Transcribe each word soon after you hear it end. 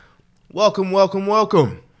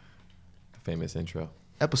Welcome. Famous intro.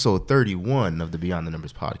 Episode 31 of the Beyond the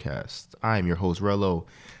Numbers podcast. I am your host, Rello.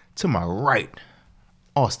 To my right,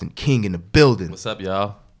 Austin King in the building. What's up,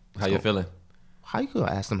 y'all? How you feeling? How you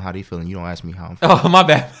gonna ask them how they feeling? You don't ask me how I'm feeling. Oh, my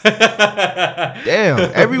bad.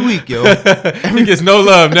 Damn, every week, yo. He gets no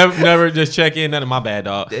love. Never just check in. None of my bad,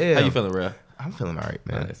 dog. Damn. How you feeling, bro? I'm feeling all right,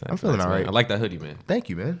 man. Nice, I'm feeling all right. man. I like that hoodie, man. Thank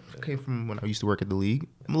you, man. Came from when I used to work at the league.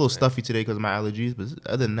 I'm a little stuffy today because of my allergies, but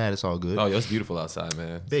other than that, it's all good. Oh, yo, it's beautiful outside,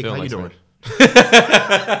 man. Big, how you doing?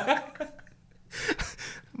 I'm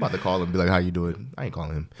about to call him and be like, how you doing? I ain't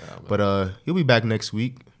calling him. Oh, but he'll be back next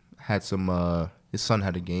week. Had some his son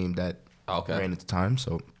had a game that ran into time,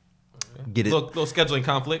 so get it. Little scheduling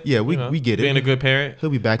conflict. Yeah, we get it. Being a good parent.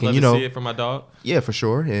 He'll be back, Love and to see it from my dog. Yeah, for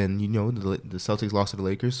sure. And the Celtics lost to the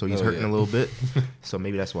Lakers, so he's hurting a little bit. So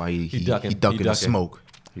maybe that's why he ducking the smoke.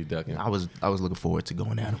 He ducking. I was looking forward to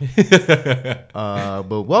going at him.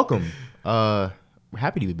 But welcome. We're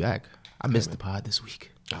happy to be back. I missed the pod this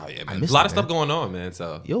week. Oh yeah, man. A lot of stuff going on, man.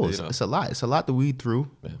 So it's a lot. It's a lot to weed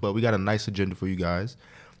through, but we got a nice agenda for you guys.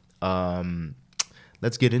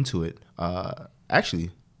 Let's get into it.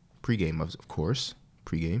 Actually, pregame, of course.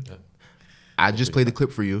 Pregame. Yeah. I just played the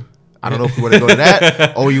clip for you. I don't know if you want to go to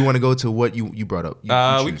that or you want to go to what you brought up. We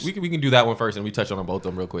can do that one first, and we touch on both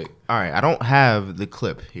of them real quick. All right. I don't have the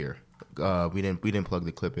clip here. We didn't plug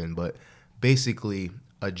the clip in, but basically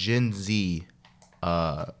a Gen Z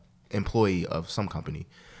employee of some company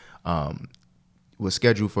was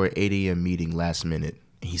scheduled for an 8 a.m. meeting last minute.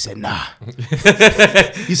 And he said, nah.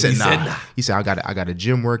 He said, nah. He said, I got a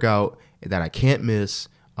gym workout that I can't miss.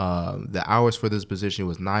 The hours for this position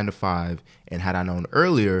was 9 to 5. And had I known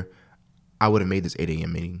earlier, I would have made this 8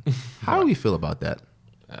 a.m. meeting. How do we feel about that?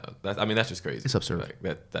 That's just crazy. It's absurd.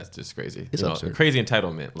 That's just crazy. It's absurd. Crazy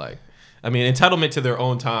entitlement. Entitlement to their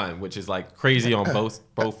own time, which is like crazy on both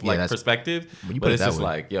perspective. But it's just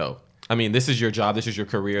like, yo, this is your job. This is your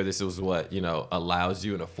career. This is what, allows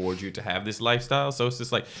you and affords you to have this lifestyle. So it's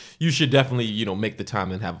just like, you should definitely, make the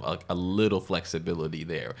time and have a little flexibility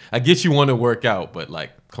there. I get you want to work out, but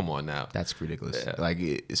come on now. That's ridiculous.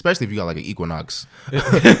 Yeah. Especially if you got an Equinox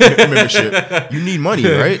membership. You need money,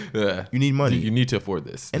 right? Yeah. You need money. You need to afford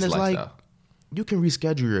this. And it's lifestyle. You can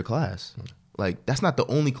reschedule your class. That's not the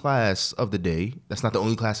only class of the day. That's not the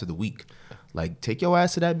only class of the week. Take your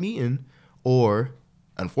ass to that meeting, or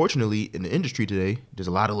unfortunately, in the industry today, there's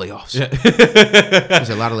a lot of layoffs. Yeah.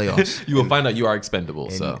 There's a lot of layoffs. You will find out you are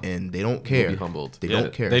expendable. And they don't care. You'll be humbled. They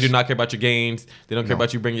don't care. They do not care about your gains. They don't care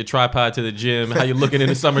about you bringing your tripod to the gym. How you looking in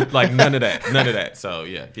the summer? None of that. None of that. So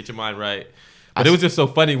yeah, get your mind right. But it was just so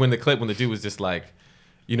funny when the dude was just like,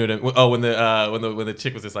 when the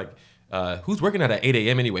chick was just like, who's working out at 8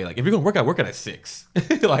 a.m. anyway? If you're gonna work out at 6.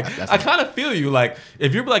 I kind of feel you.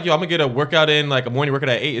 If you're like, yo, I'm gonna get a workout in, a morning workout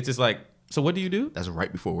at 8. It's just like, so what do you do? That's right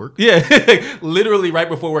before work. Yeah, literally right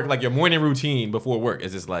before work. Your morning routine before work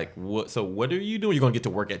is just like, what? So what are you doing? You're gonna get to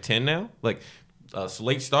work at 10 now?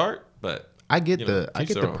 Late start. But I get the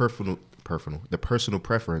personal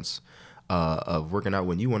preference of working out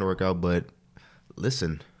when you want to work out. But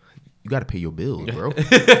listen, you got to pay your bills, bro.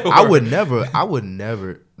 I would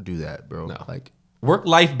never do that, bro. No.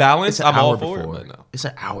 Work-life balance, I'm all for it, but no. It's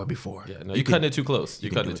an hour before. Yeah, no, you're cutting it too close.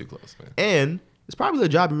 You're cutting it too close, man. And it's probably a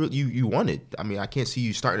job you wanted. I can't see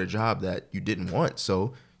you starting a job that you didn't want,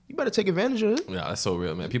 so you better take advantage of it. Yeah, that's so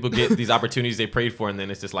real, man. People get these opportunities they prayed for, and then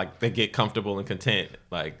it's just they get comfortable and content.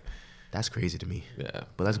 That's crazy to me. Yeah.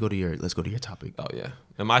 But let's go to your topic. Oh yeah.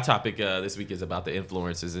 And my topic this week is about the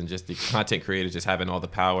influencers and just the content creators just having all the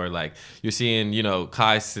power. You're seeing,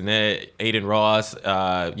 Kai Cenat, Aiden Ross,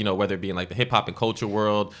 whether it be in the hip hop and culture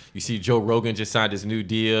world. You see Joe Rogan just signed his new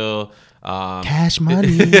deal. Cash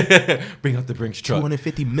money. Bring out the Brinks truck.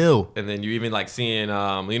 250 mil. And then you even seeing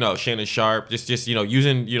Shannon Sharp just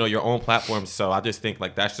using your own platforms. So I just think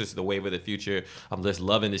that's just the wave of the future. I'm just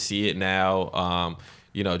loving to see it now.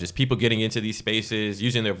 Just people getting into these spaces,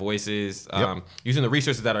 using their voices, using the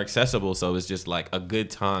resources that are accessible. So it's just a good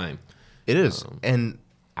time. It is. And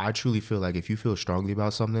I truly feel like if you feel strongly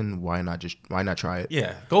about something, why not try it?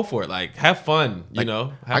 Yeah, go for it. Have fun,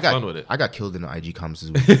 have fun with it. I got killed in the IG comments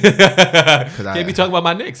this week. Can't be talking about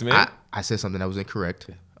my Knicks, man. I said something that was incorrect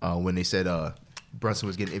when they said Brunson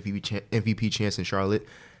was getting MVP chance in Charlotte.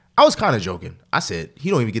 I was kind of joking. I said, he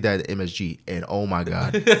don't even get that at MSG. And oh my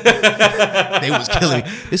God. They was killing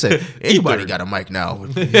me. They said, anybody got a mic now. I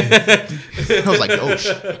was like, oh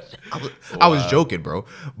shit. I was joking, bro.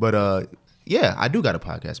 But Yeah, I do got a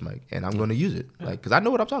podcast mic, and I'm going to use it, because I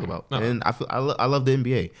know what I'm talking about, and I love the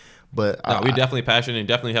NBA. But we're definitely passionate and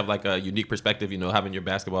definitely have like a unique perspective, having your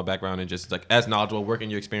basketball background and just like as knowledgeable, working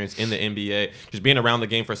your experience in the NBA, just being around the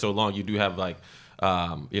game for so long, you do have like,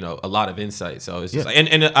 a lot of insight. So it's just like,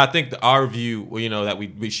 and I think our view, that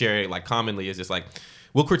we share like commonly is just like,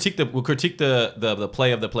 we'll critique the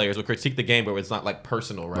play of the players. We'll critique the game, but it's not like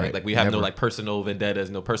personal, right? Like we have no like personal vendettas,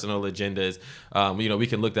 no personal agendas. We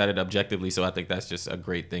can look at it objectively. So I think that's just a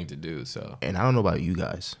great thing to do. So, and I don't know about you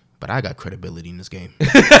guys, but I got credibility in this game.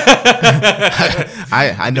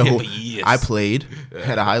 I know I played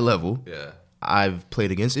at a high level. Yeah, I've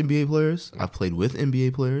played against NBA players. I've played with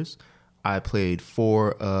NBA players. I played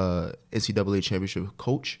for NCAA championship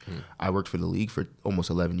coach. I worked for the league for almost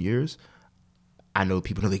 11 years. I know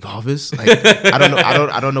people in the league office. Like, I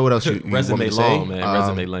don't know what else you resume want me to long, say. Man.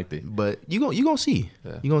 Resume lengthy. But you gonna see.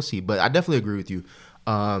 Yeah. You gonna see. But I definitely agree with you.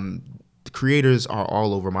 The creators are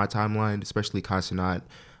all over my timeline, especially Constantine.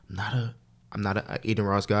 I'm not a Aiden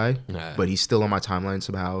Ross guy, but he's still on my timeline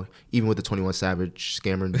somehow. Even with the 21 Savage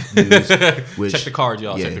scammer news, which check the cards,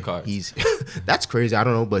 y'all. Check the cards. That's crazy. I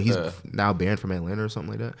don't know, but he's now banned from Atlanta or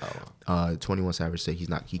something like that. 21 Savage said he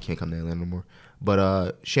can't come to Atlanta no more.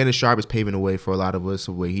 But Shannon Sharp is paving the way for a lot of us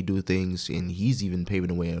the way he do things, and he's even paving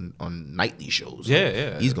the way on nightly shows.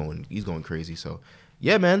 Yeah. He's going crazy. So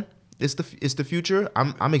yeah, man, it's the future.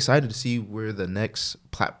 I'm excited to see where the next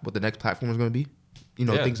platform is going to be.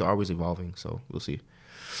 Things are always evolving, so we'll see.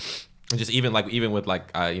 And just even with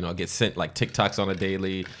get sent like TikToks on a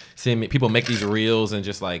daily, seeing people make these reels and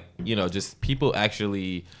just like, just people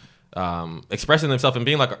actually expressing themselves and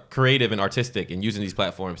being like creative and artistic and using these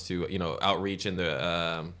platforms to, outreach and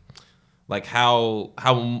the like how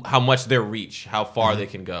much their reach, how far they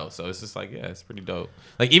can go. So it's just like, yeah, it's pretty dope.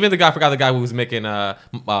 Like even I forgot the guy who was making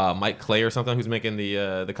Mike Clay or something, who's making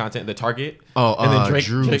the content, the Target. Oh, and then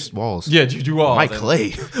Drew Walls. Yeah, Drew Walls. Mike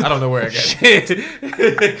Clay. I don't know where I got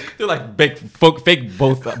it. They're like fake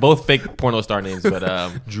both fake porno star names,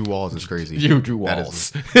 but Drew Walls is crazy. Drew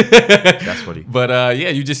Walls. That's funny. But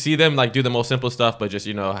you just see them like do the most simple stuff, but just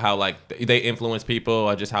how like they influence people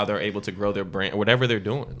or just how they're able to grow their brand or whatever they're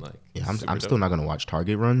doing. Like yeah, I'm still not gonna watch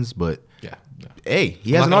Target runs, but yeah. Hey,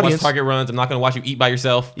 he has an audience. Watch Target runs. I'm not gonna watch you eat by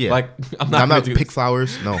yourself. Yeah, like I'm not gonna pick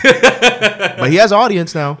flowers. No, but he has an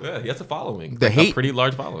audience now. Yeah, he has a following. A pretty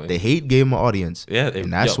large following. The hate gave him an audience. Yeah,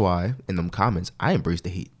 and that's why in them comments I embrace the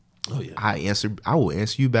hate. Oh yeah, I will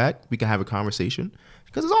answer you back. We can have a conversation.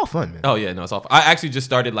 Because it's all fun, man. Oh, yeah. No, it's all fun. I actually just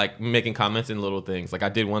started, like, making comments in little things. Like, I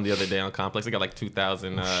did one the other day on Complex. I got, like,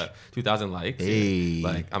 2,000 likes. Hey.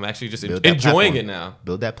 Like, I'm actually just enjoying it now.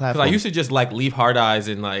 Build that platform. Because I used to just, like, leave hard eyes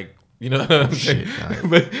and, like, you know what I'm saying?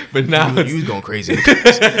 But now you going crazy.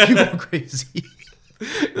 You going crazy.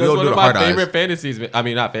 That's one of my favorite fantasies. I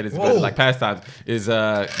mean, not fantasies, but, like, pastimes is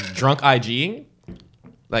drunk IGing.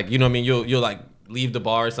 Like, you know what I mean? You'll like, leave the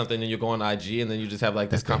bar or something and you go on IG and then you just have like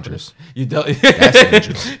this confidence. That's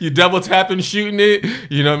dangerous. You double tapping, shooting it.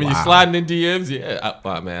 You know what I mean? Wow. You sliding in DMs.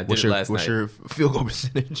 Yeah. Man, I did it last night. What's your field goal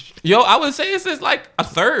percentage? Yo, I would say it's like a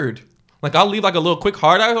third. Like I'll leave like a little quick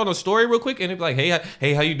hard eye on a story real quick and it'll be like,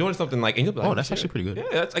 hey, how you doing? Something like, and you'll be like, oh, that's actually pretty good. Yeah,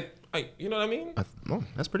 that's like you know what I mean?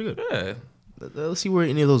 That's pretty good. Yeah. Let's see where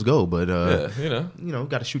any of those go, but you know,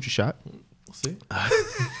 got to shoot your shot. See,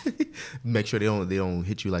 make sure they don't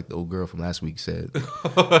hit you like the old girl from last week said.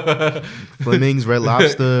 Fleming's, Red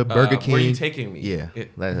Lobster, Burger King. Where are you taking me? Yeah,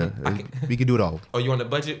 we can do it all. Oh, you on a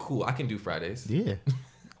budget? Cool, I can do Fridays. Yeah.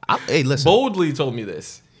 Hey, listen. Boldly told me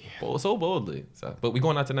this. So boldly. So, but we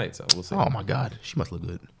going out tonight, so we'll see. Oh my God, she must look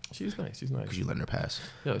good. She's nice. Because you letting her pass.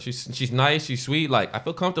 Yeah, she's nice. She's sweet. Like I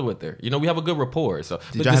feel comfortable with her. You know, we have a good rapport. So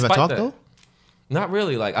did y'all have a talk though? Not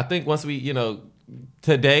really. Like I think once we,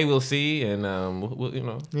 today we'll see, and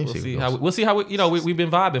we'll see how we've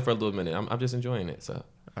been vibing for a little minute. I'm just enjoying it. So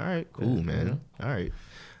all right, cool, man. All right,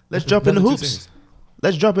 let's jump in the hoops.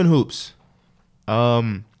 Let's jump in hoops.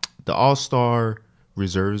 The All-Star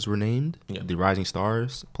reserves were named. Yeah. The Rising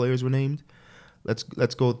Stars players were named. Let's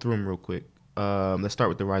go through them real quick. Let's start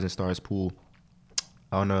with the Rising Stars pool.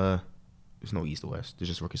 There's no East or West. There's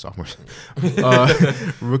just rookie sophomores.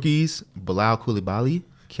 Rookies: Bilal Coulibaly,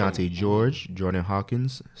 Keontae George, Jordan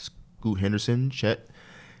Hawkins, Scoot Henderson, Chet,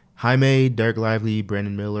 Jaime, Derek Lively,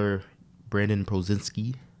 Brandon Miller, Brandon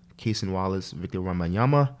Prozinski, Kaysen Wallace, Victor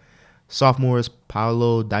Wembanyama. Sophomores: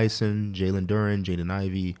 Paolo Dyson, Jalen Duren, Jaden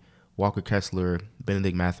Ivey, Walker Kessler,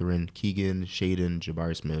 Benedict Mathurin, Keegan, Shaden,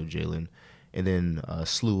 Jabari Smith, Jalen, and then a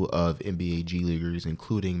slew of NBA G Leaguers,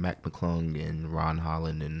 including Mac McClung and Ron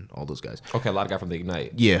Holland and all those guys. Okay, a lot of guys from the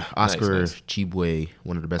Ignite. Yeah, Oscar Chibwe,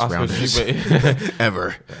 one of the best rounders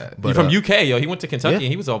ever. But from UK, yo, he went to Kentucky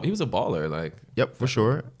and he was a baller. Like, yep, for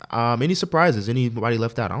sure. Any surprises? Anybody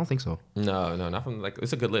left out? I don't think so. No, not from like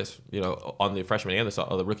it's a good list. You know, on the freshman and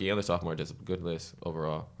the rookie and the sophomore, just a good list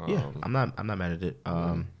overall. Yeah, I'm not mad at it.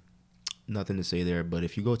 Nothing to say there. But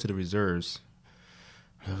if you go to the reserves,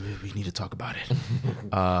 we need to talk about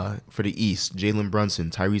it. For the East, Jalen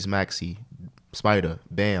Brunson, Tyrese Maxey, Spider,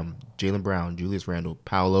 Bam, Jaylen Brown, Julius Randle,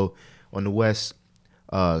 Paolo. On the West,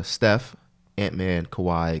 Steph, Ant-Man,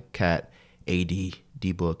 Kawhi, Cat, AD,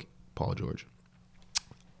 D-Book, Paul George.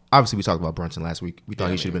 Obviously, we talked about Brunson last week. We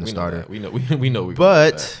thought he should have been a starter. We know.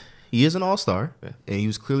 But he is an all-star, and he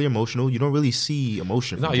was clearly emotional. You don't really see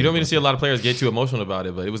emotion. No, you don't really see a lot of players get too emotional about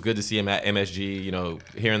it, but it was good to see him at MSG, you know,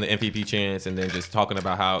 hearing the MVP chants and then just talking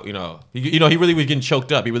about how, he really was getting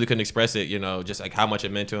choked up. He really couldn't express it, just like how much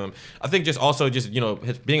it meant to him. I think just also just,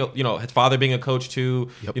 his father being a coach too,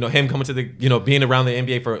 him coming to the, being around the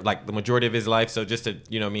NBA for like the majority of his life. So just to,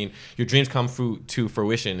 your dreams come to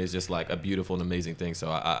fruition is just like a beautiful and amazing thing. So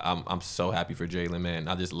I'm so happy for Jalen, man.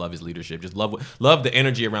 I just love his leadership. Just love the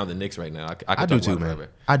energy around the Knicks right now. I do too, man.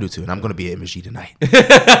 I do too, and I'm gonna be at MSG tonight.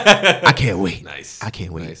 I can't wait. Nice. I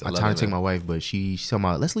can't wait. Nice. I'm trying to take my wife, but she's talking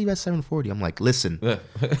about let's leave at 7:40. I'm like, listen,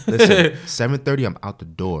 7:30. I'm out the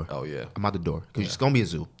door. Oh yeah, I'm out the door because it's gonna be a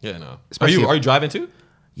zoo. Yeah, no. Are you driving too?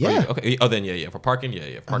 Yeah. Okay. Oh, then yeah. For parking,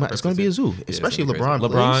 yeah. For it's gonna be a zoo, especially if LeBron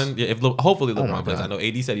plays. LeBron, yeah. Hopefully LeBron plays. I know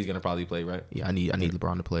AD said he's gonna probably play, right? Yeah, I need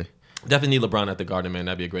LeBron to play. Definitely need LeBron at the Garden, man.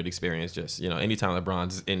 That'd be a great experience. Just anytime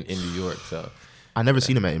LeBron's in New York. So I never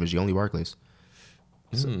seen him at MSG, only Barclays.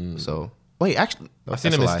 So wait, actually, I've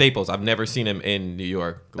seen him in Staples. I've never seen him in New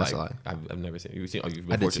York. That's a lie. I've never seen. You've seen? Oh, you've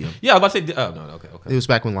I been did see him. Yeah, I was about to say. Oh no, okay. It was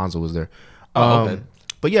back when Lonzo was there. Okay.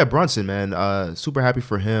 But yeah, Brunson, man, super happy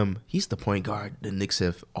for him. He's the point guard the Knicks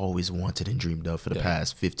have always wanted and dreamed of for the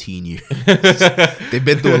past 15 years. They've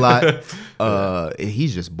been through a lot.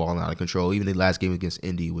 He's just balling out of control. Even the last game against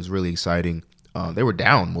Indy was really exciting. They were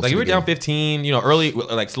down most of the game. We were down 15, early,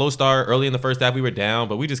 like slow start, early in the first half we were down,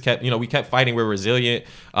 but we just kept, we kept fighting. We're resilient.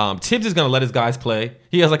 Tibbs is going to let his guys play.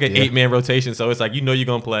 He has like an 8-man rotation, so it's like, you're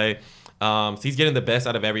going to play. So he's getting the best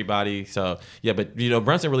out of everybody. So, yeah, but,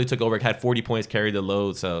 Brunson really took over, had 40 points, carried the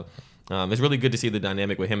load. So it's really good to see the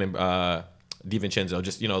dynamic with him and DiVincenzo,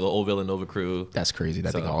 just, the old Villanova crew. That's crazy.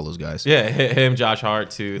 I think all those guys. Yeah, him, Josh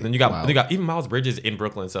Hart, too. Then you got even Miles Bridges in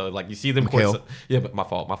Brooklyn. So, like, you see them. Yeah, but my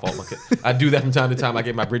fault. I do that from time to time. I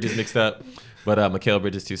get my Bridges mixed up. But Mikal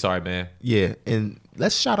Bridges, too. Sorry, man. Yeah, and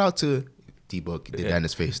let's shout out to D-Book. Did that in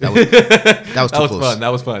his face. That was too close. That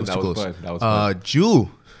was fun.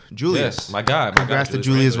 Julius. Yes, my guy. Congrats to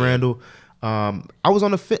Julius Randle. I was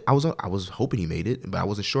on the fit. I was hoping he made it, but I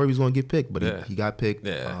wasn't sure he was going to get picked. But he got picked.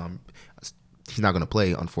 Yeah. He's not going to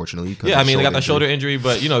play, unfortunately. Yeah, I mean, they got the shoulder injury,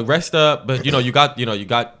 but rest up. But you got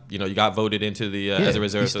voted into the as a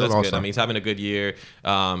reserve, so that's good. I mean, he's having a good year.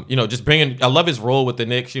 Just bringing. I love his role with the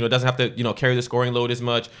Knicks. Doesn't have to carry the scoring load as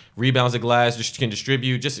much. Rebounds the glass, just can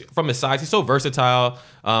distribute. Just from his size, he's so versatile.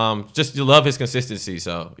 Just you love his consistency.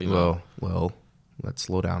 So well, let's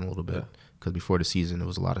slow down a little bit. Because before the season, it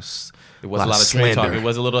was a lot of trash talk. It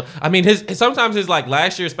was a little. I mean, sometimes his like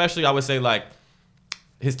last year, especially, I would say like.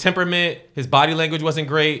 His temperament, his body language wasn't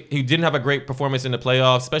great. He didn't have a great performance in the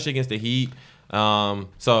playoffs, especially against the Heat. And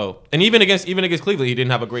even against Cleveland, he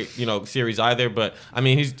didn't have a great series either. But I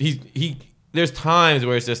mean, he there's times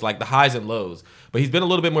where it's just like the highs and lows. But he's been a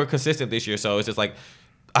little bit more consistent this year, so it's just like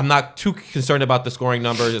I'm not too concerned about the scoring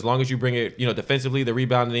numbers as long as you bring it defensively, the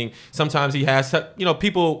rebounding. Sometimes he has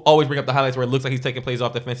people always bring up the highlights where it looks like he's taking plays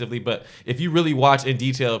off defensively, but if you really watch in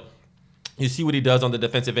detail. You see what he does on the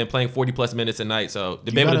defensive end, playing 40-plus minutes a night. So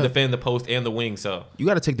to be able to defend the post and the wing. So you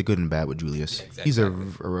got to take the good and bad with Julius. Yeah, exactly. He's a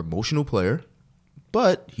emotional player,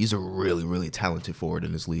 but he's a really, really talented forward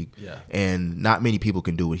in this league. Yeah. And not many people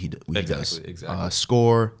can do what he does. Exactly.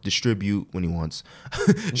 Score, distribute when he wants,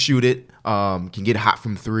 shoot it, can get hot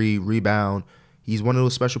from three, rebound. He's one of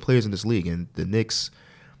those special players in this league. And the Knicks,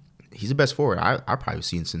 he's the best forward I've probably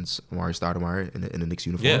seen since Amari Stoudemire in the Knicks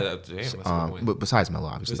uniform. Yeah, that's but besides Melo,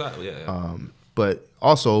 obviously. Yeah. But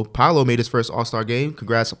Also, Paolo made his first All-Star game.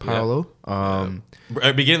 Congrats, Paolo. At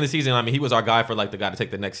the beginning of the season, I mean, he was our guy for like the guy to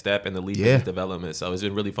take the next step in the lead his development. So it's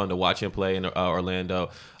been really fun to watch him play in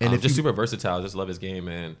Orlando. And just super versatile. I just love his game,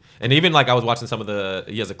 man. And even like I was watching some of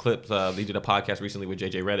he has a clip. He did a podcast recently with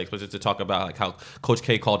JJ Redick, but just to talk about like how Coach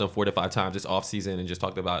K called him 4 to 5 times this offseason and just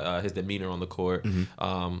talked about his demeanor on the court.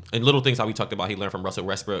 And little things how we talked about he learned from Russell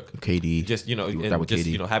Westbrook, KD, just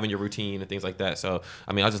having your routine and things like that. So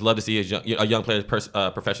I mean, I just love to see a young player's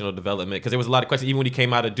professional development, because there was a lot of questions even when he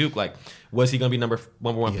came out of Duke, like was he going to be number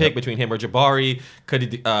one pick between him or Jabari? Could he?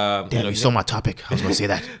 Damn, you stole my topic. I was going to say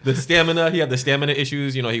that. The stamina, he had the stamina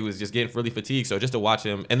issues. You know, he was just getting really fatigued. So just to watch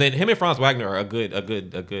him, and then him and Franz Wagner are a good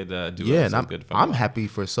duo. Yeah, and I'm happy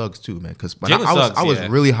for Suggs too, man, because I was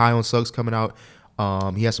really high on Suggs coming out.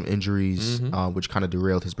 He had some injuries, which kind of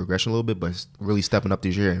derailed his progression a little bit, but he's really stepping up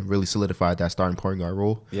this year and really solidified that starting point guard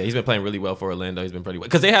role. Yeah, he's been playing really well for Orlando. He's been pretty well,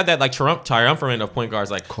 because they had that like triumvirate of point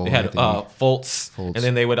guards. Like Cole, they had Fultz, and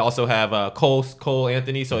then they would also have Cole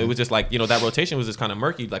Anthony. So it was just like, that rotation was just kind of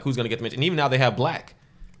murky. Like who's going to get the mention? And even now they have Black.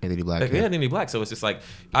 Anthony Black. Anthony Black. So it's just like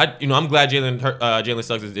I'm glad Jalen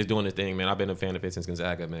Suggs is doing his thing, man. I've been a fan of it since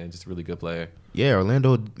Gonzaga, man. Just a really good player. Yeah,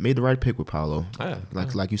 Orlando made the right pick with Paolo.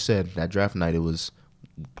 Like you said, that draft night, it was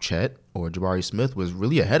Chet or Jabari Smith was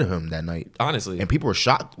really ahead of him that night, honestly, and people were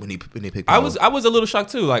shocked when they picked Paolo. I was a little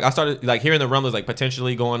shocked too. Like I started like hearing the rumblings like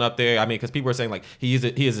potentially going up there. I mean, because people were saying like he is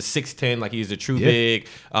a 6'10", like he's a true big,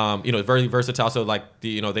 very versatile. So like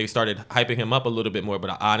they started hyping him up a little bit more.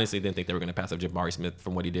 But I honestly didn't think they were going to pass up Jabari Smith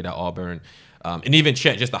from what he did at Auburn, and even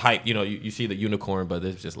Chet, just the hype. You see the unicorn, but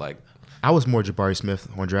it's just like I was more Jabari Smith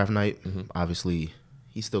on draft night. Obviously,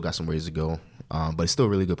 he's still got some ways to go. But he's still a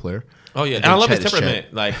really good player. Oh yeah, and I love his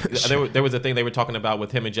temperament. Like there was a thing they were talking about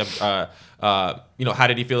with him and Jeff. How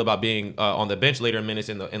did he feel about being on the bench later in minutes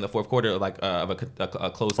in the fourth quarter, like of a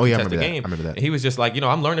close contested game? I remember that. And he was just like,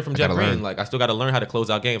 I'm learning from Jeff Green. Like I still got to learn how to close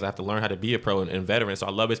out games. I have to learn how to be a pro and veteran. So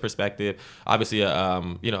I love his perspective. Obviously,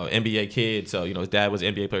 NBA kid. So his dad was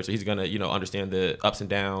an NBA player, so he's gonna understand the ups and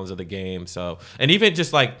downs of the game. So and even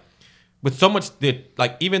just like. With so much,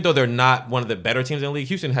 even though they're not one of the better teams in the league,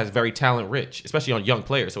 Houston has very talent rich, especially on young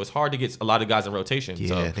players. So it's hard to get a lot of guys in rotation.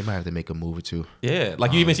 Yeah, they might have to make a move or two. Yeah,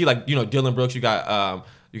 like you even see Dylan Brooks, you got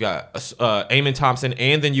Amon Thompson,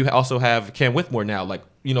 and then you also have Cam Whitmore now. Like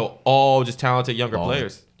all just talented younger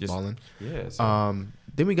players. Just balling. Yeah. So.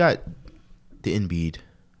 Then we got the Embiid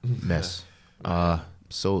mess.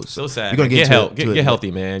 So sad. You're gonna get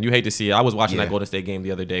healthy, man. You hate to see it. I was watching that Golden State game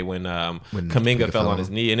the other day when Kuminga fell on his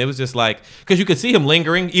knee, and it was just like because you could see him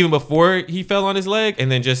lingering even before he fell on his leg,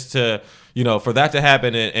 and then just to for that to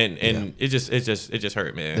happen and it just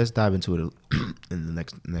hurt, man. Let's dive into it in the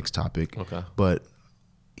next topic. Okay, but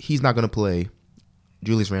he's not gonna play.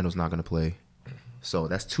 Julius Randle's not gonna play. So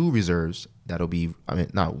that's 2 reserves that'll be.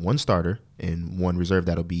 Not one starter and 1 reserve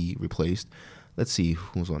that'll be replaced. Let's see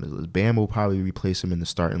who's on this list. Bam will probably replace him in the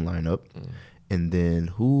starting lineup. And then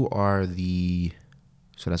who are the...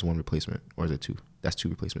 So that's 1 replacement. Or is it 2? That's 2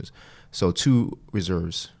 replacements. So 2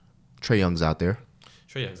 reserves. Trae Young's out there.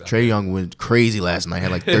 Trae Young went crazy last night.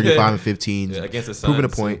 Had like 35 and 15. Against the Suns. Proving a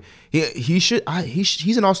point.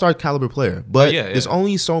 He's an all-star caliber player. But there's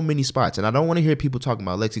only so many spots. And I don't want to hear people talking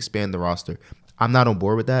about let's expand the roster. I'm not on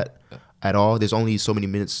board with that at all. There's only so many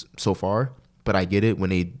minutes so far. But I get it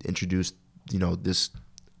when they introduced this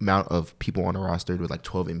amount of people on the roster with like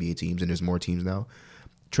 12 NBA teams, and there's more teams now.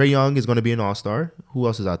 Trae Young is going to be an all-star. Who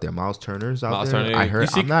else is out there? Miles Turner's out there. I heard.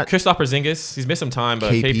 Kristaps Porzingis. He's missed some time,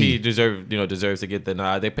 but KP deserves to get the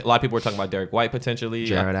nod. A lot of people were talking about Derek White potentially.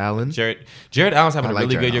 Jared Allen. Jared Allen's having a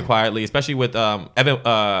really good year quietly, especially with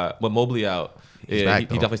with Mobley out. He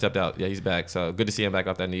definitely stepped out. Yeah, he's back. So good to see him back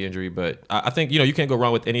off that knee injury. But I think you can't go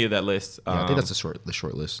wrong with any of that list. I think that's the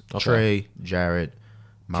short list. Okay. Trae, Jared.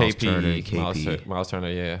 Miles Turner, KP. Miles Turner,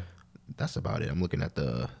 yeah. That's about it. I'm looking at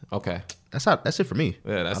the... Okay. That's it for me.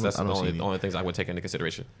 Yeah, that's the only things I would take into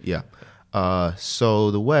consideration. Yeah. So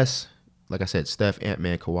the West, like I said, Steph,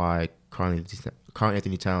 Ant-Man, Kawhi, Karl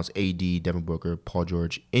Anthony Towns, AD, Devin Booker, Paul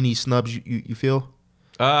George. Any snubs you feel?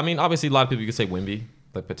 Obviously, a lot of people could say Wemby.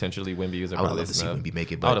 Like potentially Wemby is a I would love to see Wemby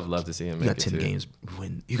make it. I would have loved to see him make it. You got 10 games.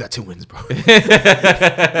 You got 10 wins, bro. You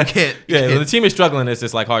can't. When the team is struggling, it's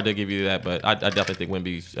just like hard to give you that. But I definitely think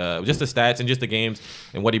Wemby, just the stats and just the games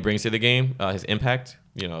and what he brings to the game, his impact.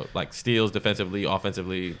 Like steals defensively,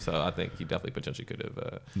 offensively. So I think he definitely potentially could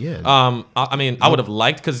have. I would have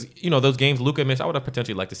liked because those games Luka missed. I would have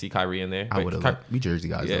potentially liked to see Kyrie in there. I would have. We Jersey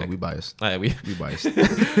guys, though. We biased. We biased.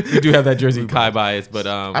 We do have that Jersey Kai bias, but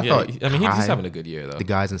he's having a good year though. The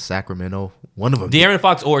guys in Sacramento, one of them. De'Aaron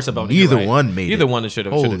Fox or Sabonis. Neither one made it. Either one should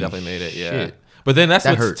have should have definitely made it. Yeah. Shit. But then that's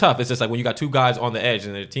That what's hurt. tough. It's just like when you got two guys on the edge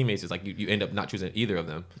and their teammates, it's like you end up not choosing either of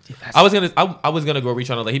them. I was gonna go reach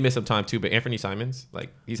on it. Like, he missed some time too, but Anthony Simons,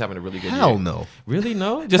 like, he's having a really good year. Hell no. Really?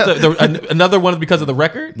 No? Just another one because of the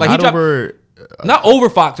record? Like, Not not over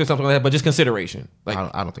Fox or something like that, but just consideration. Like,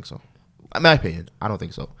 I don't think so. In my opinion, I don't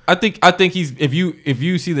think so. I think he's if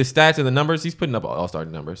you see the stats and the numbers, he's putting up all-star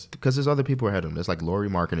numbers. Because there's other people ahead of him. There's like Lauri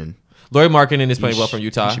Markkanen. Lauri Markkanen is playing well from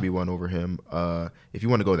Utah. He should be one over him. If you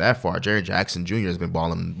want to go that far, Jaren Jackson Jr. has been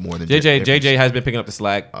balling more than JJ has been picking up the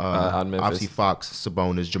slack on Memphis. Obviously, Fox,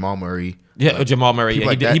 Sabonis, Jamal Murray. Yeah, Jamal Murray. Yeah,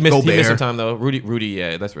 like he missed some Gobert. time though. Rudy.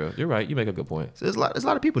 Yeah, that's real. You're right. You make a good point. So there's a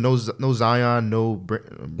lot of people. No Zion. No,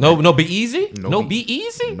 be easy. No, be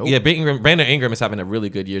easy. Nope. Yeah, Brandon Ingram is having a really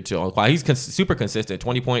good year too. He's super consistent.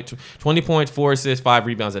 20 points, 4 assists, 5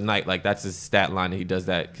 rebounds a night. Like, that's his stat line, and he does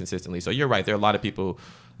that consistently. So you're right. There are a lot of people.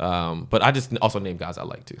 But I just also name guys I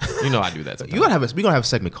like too. You know, I do that sometimes. We're gonna have a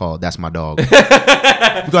segment called "That's My Dog." We're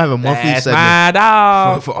gonna have a monthly That's segment my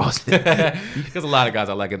dog. for Austin. Because a lot of guys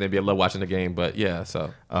I like in the NBA love watching the game. But yeah,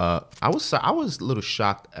 so I was a little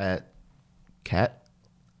shocked at Cat.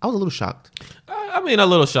 I was a little shocked. I mean, a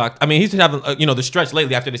little shocked. I mean, he's been having the stretch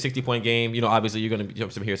lately after the 60-point game. You know, obviously you're gonna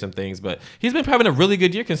hear some things, but he's been having a really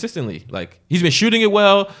good year consistently. Like, he's been shooting it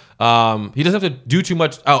well. He doesn't have to do too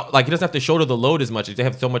much. Like, he doesn't have to shoulder the load as much. They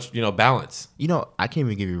have so much balance. I can't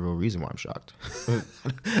even give you a real reason why I'm shocked.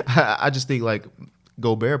 I just think like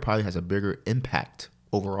Gobert probably has a bigger impact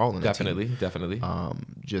overall in the team. Definitely.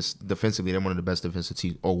 Just defensively, they're one of the best defensive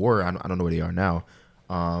teams, or were. I don't know where they are now.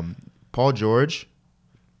 Paul George.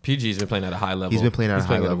 PG's been playing at a high level. He's been playing at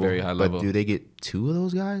a very high level. But do they get two of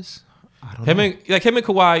those guys? I don't know. Him and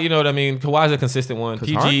Kawhi, you know what I mean? Kawhi's a consistent one.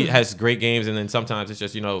 PG has great games, and then sometimes it's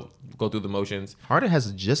just, go through the motions. Harden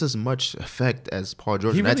has just as much effect as Paul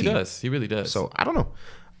George. He really does. So I don't know.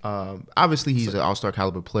 Obviously, he's an all-star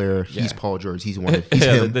caliber player. Yeah. He's Paul George. He's one.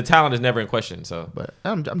 The talent is never in question. So, but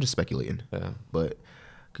I'm just speculating. Yeah. But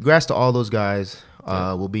congrats to all those guys.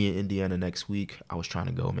 We'll be in Indiana next week. I was trying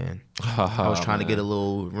to go, man. I was trying to get a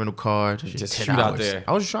little rental car. Just shoot out there.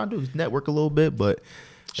 I was just trying to network a little bit, but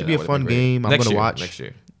should be a fun game. I'm going to watch.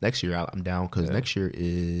 Next year, I'm down because next year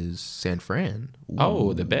is San Fran. Ooh.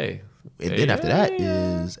 Oh, the Bay. And then after that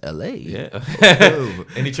is LA. Yeah.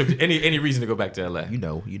 any reason to go back to LA? You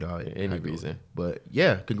know any reason. But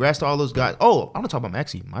yeah, congrats to all those guys. Oh, I'm gonna talk about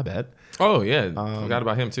Maxey. My bad. Oh yeah, forgot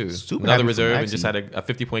about him too. Another reserve and just had a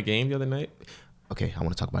 50-point game the other night. Okay, I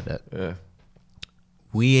want to talk about that. Yeah.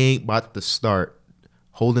 We ain't about to start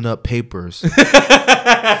holding up papers for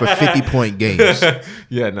 50-point games.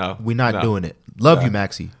 Yeah, no. We're not doing it. Love you,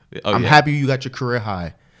 Maxey. I'm happy you got your career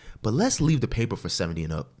high, but let's leave the paper for 70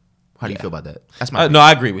 and up. How do you feel about that? That's my no,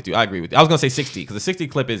 I agree with you. I was gonna say 60 because the 60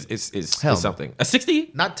 clip is something. A 60?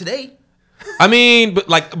 Not today. I mean, but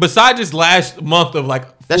like besides this last month of like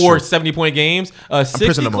 4 70-point games, a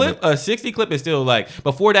 60 clip is still like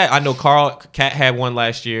before that. I know Cat had one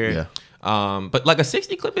last year. Yeah. But like a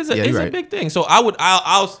 60 clip is a big thing. So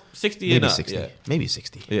I'll 60 maybe and up. 60. Yeah. Maybe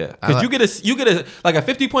 60. Yeah. Because you get a like a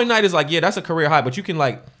 50-point night is like, yeah, that's a career high, but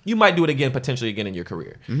you might do it potentially again in your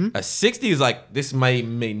career. Mm-hmm. A 60 is like, this may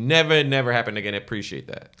never happen again. I appreciate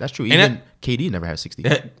that. That's true. Even KD never had 60.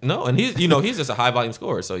 No, and he's just a high volume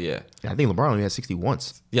scorer. So yeah. I think LeBron only had 60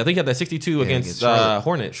 once. Yeah, I think he had that 62 against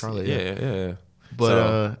Hornets. Charlotte, yeah.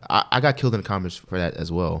 But I got killed in the comments for that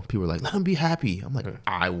as well. People were like, let him be happy. I'm like,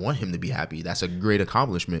 I want him to be happy. That's a great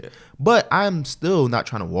accomplishment. But I'm still not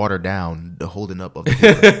trying to water down the holding up of the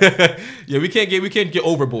paper. Yeah, we can't get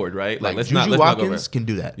overboard, right? Like Juju Watkins can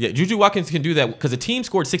do that. Yeah, Juju Watkins can do that because the team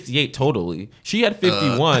scored 68 totally. She had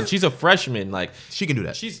 51. She's a freshman. Like, she can do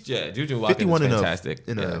that. Juju Watkins is fantastic.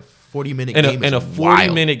 In a 40-minute game. In a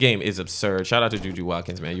 40-minute game is absurd. Shout out to Juju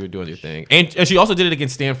Watkins, man. You were doing your thing. And she also did it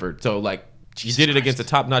against Stanford. So, like, she did it against a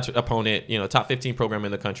top-notch opponent, top 15 program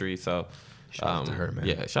in the country. So, shout out to her, man.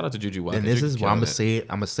 Yeah, shout out to Juju Watkins. And this is why I'm gonna say it.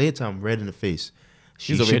 I'm gonna say it till I'm red in the face.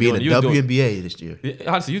 She should be in the WNBA this year.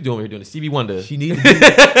 Honestly, you doing what you're doing. The Stevie Wonder. She needs to be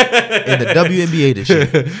in the WNBA this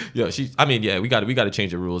year. We got to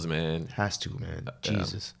change the rules, man. Has to, man.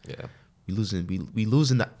 Jesus. Yeah. We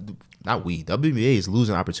losing. Not we. WNBA is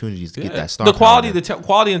losing opportunities to get that star. The quality,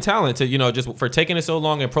 quality and talent to just for taking it so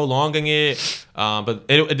long and prolonging it. But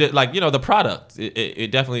the product,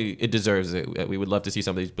 it definitely deserves it. We would love to see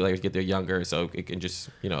some of these players get there younger, so it can just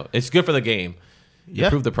it's good for the game.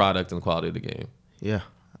 Improve the product and the quality of the game. Yeah.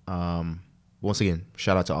 Once again,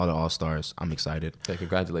 shout out to all the All-Stars. I'm excited. Okay,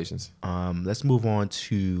 congratulations. Let's move on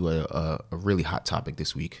to a really hot topic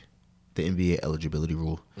this week. The NBA eligibility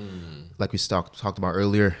rule. Like we talked about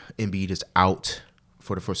earlier, Embiid is out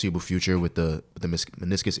for the foreseeable future with the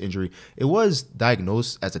meniscus injury. It was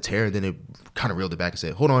diagnosed as a tear, and then it kind of reeled it back and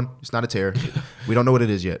said, "Hold on, it's not a tear. We don't know what it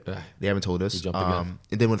is yet. They haven't told us." And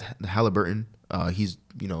then with Haliburton, he's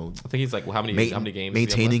I think he's like how many games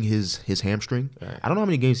maintaining his hamstring. Right. I don't know how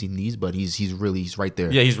many games he needs, but he's right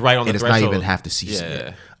there. Yeah, he's right on the threshold. And it's not even half the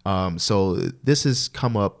season. Yeah. So this has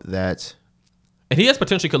come up that. And he has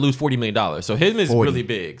potentially could lose $40 million. So him is really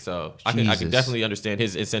big. So I can definitely understand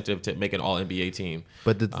his incentive to make an all NBA team.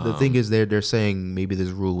 But the thing is they're saying maybe this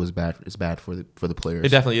rule was bad. It's bad for the players. It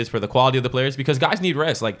definitely is for the quality of the players because guys need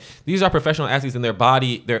rest. Like these are professional athletes and their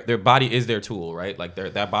body is their tool, right? Like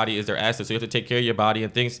that body is their asset. So you have to take care of your body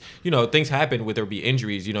and things happen where there be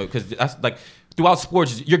injuries, because that's like throughout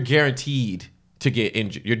sports, you're guaranteed to get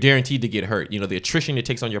injured. You're guaranteed to get hurt. The attrition it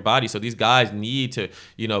takes on your body. So these guys need to,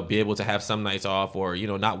 be able to have some nights off or,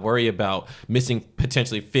 not worry about missing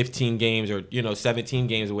potentially 15 games or, 17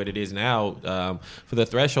 games or what it is now for the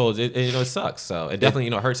thresholds. It sucks. So it definitely,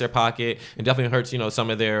 hurts their pocket and definitely hurts, some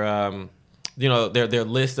of their, their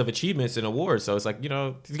list of achievements and awards. So it's like,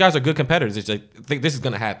 these guys are good competitors. It's like, I think this is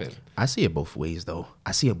going to happen. I see it both ways though.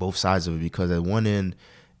 I see it both sides of it because at one end,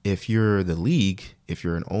 if you're the league, if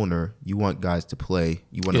you're an owner, you want guys to play.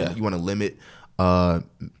 You want to limit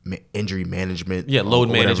injury management. Yeah, load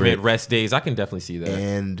management, rest days. I can definitely see that.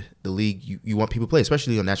 And the league, you want people to play,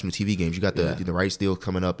 especially on national TV games. You got the rights deal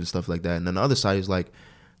coming up and stuff like that. And then the other side is like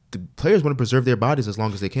the players want to preserve their bodies as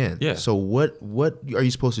long as they can. Yeah. So what are you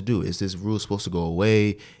supposed to do? Is this rule supposed to go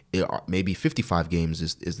away? Maybe 55 games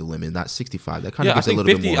is the limit, not 65. That kind of gives a little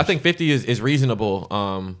bit more. I think 50 is reasonable.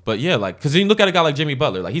 But yeah, like because you look at a guy like Jimmy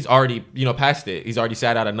Butler, like he's already past it. He's already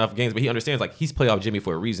sat out enough games, but he understands like he's playoff Jimmy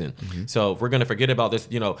for a reason. Mm-hmm. So if we're gonna forget about this,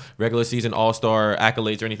 regular season All-Star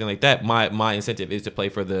accolades or anything like that, my incentive is to play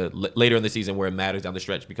for the later in the season where it matters down the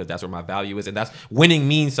stretch because that's where my value is and that's winning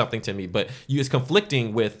means something to me. But it's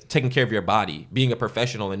conflicting with taking care of your body, being a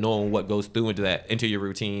professional, and knowing what goes through into your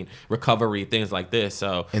routine, recovery, things like this.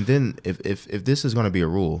 So. And then if this is going to be a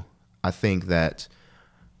rule, I think that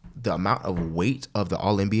the amount of weight of the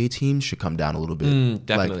All NBA teams should come down a little bit.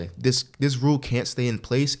 Definitely. Like this rule can't stay in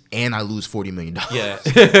place, and I lose $40 million. Yeah.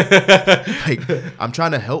 Like I'm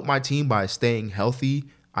trying to help my team by staying healthy.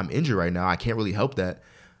 I'm injured right now. I can't really help that,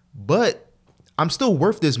 but I'm still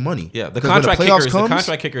worth this money. Yeah, the contract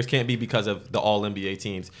kickers can't be because of the All NBA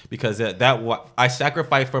teams because I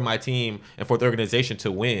sacrificed for my team and for the organization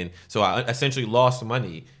to win. So I essentially lost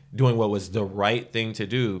money doing what was the right thing to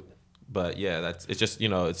do. But yeah, it's just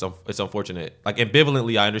it's unfortunate. Like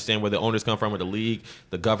ambivalently, I understand where the owners come from, where the league,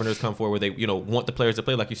 the governors come for, where they want the players to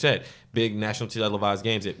play, like you said, big national televised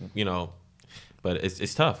games. But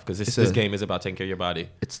it's tough because this game is about taking care of your body.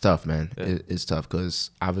 It's tough, man. Yeah. It's tough because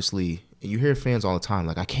obviously you hear fans all the time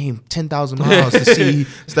like, I came 10,000 miles to see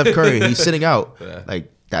Steph Curry. He's sitting out. Yeah.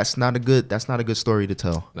 Like that's not a good story to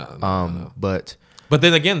tell. No. But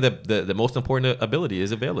then again, the most important ability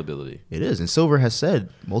is availability. It is, and Silver has said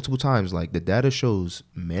multiple times like the data shows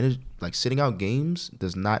sitting out games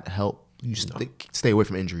does not help. You stay away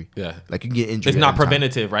from injury. Yeah, like you can get injured. It's not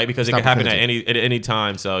preventative, right? Because it can happen at any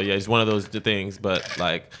time. So yeah, it's one of those things. But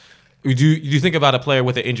like, you think about a player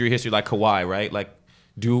with an injury history like Kawhi, right? Like,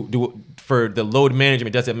 do for the load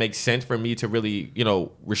management, does it make sense for me to really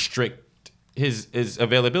restrict his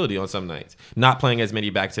availability on some nights, not playing as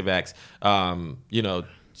many back-to-backs,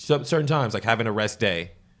 certain times like having a rest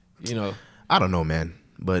day, I don't know, man,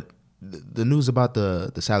 but the news about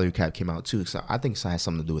the salary cap came out too. So I think it has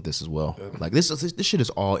something to do with this as well. Like this shit is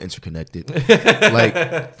all interconnected. Like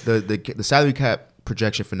the salary cap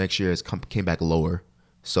projection for next year came back lower.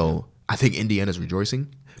 So I think Indiana's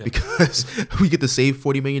rejoicing because we get to save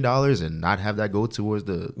 $40 million and not have that go towards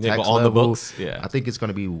the tax on level. The books. Yeah, I think it's going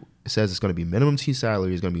to be. It says it's going to be minimum T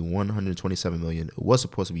salary is going to be $127 million. It was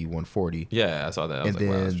supposed to be $140. Yeah, I saw that. And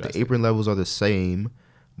then the apron levels are the same.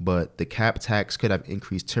 But the cap tax could have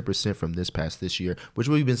increased 10% from this year, which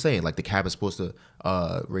we've been saying. Like the cap is supposed to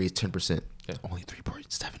raise 10%. Yeah. Only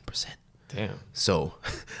 3.7%. Damn. So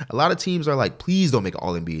a lot of teams are like, please don't make an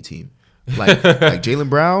All NBA team. Like Jaylen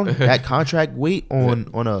Brown, that contract weight on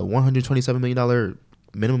a $127 million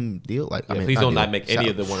minimum deal. Like, please don't make any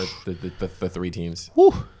of the three teams.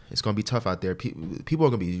 Whew, it's gonna be tough out there. People are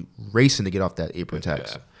gonna be racing to get off that apron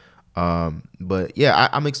tax. Yeah. But yeah,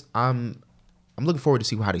 I'm looking forward to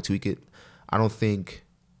see how they tweak it. I don't think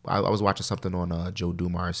I was watching something on Joe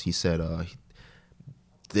Dumars. He said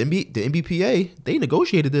the NBPA, they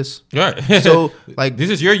negotiated this. Right. So like this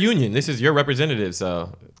is your union. This is your representative.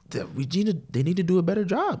 So they need to do a better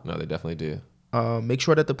job. No, they definitely do. Make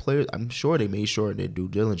sure that the players. I'm sure they made sure in their due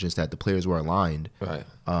diligence that the players were aligned. Right.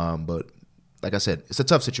 But like I said, it's a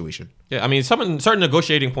tough situation. Yeah, I mean, certain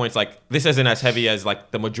negotiating points, like this isn't as heavy as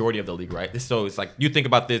like the majority of the league, right? So it's like you think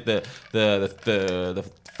about the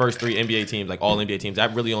first 3 NBA teams, like all NBA teams,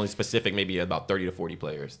 that really only specific maybe about 30 to 40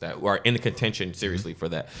 players that are in contention seriously for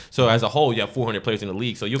that. So as a whole, you have 400 players in the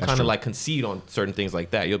league, so you'll kind of like concede on certain things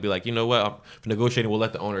like that. You'll be like, you know what, for negotiating, we'll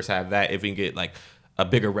let the owners have that if we can get like a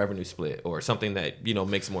bigger revenue split or something that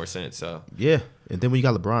makes more sense. So yeah, and then when you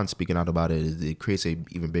got LeBron speaking out about it, it creates a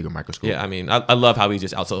even bigger microscope. Yeah, I mean, I love how he's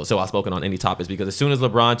just so outspoken on any topics because as soon as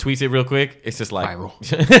LeBron tweets it real quick, it's just like viral.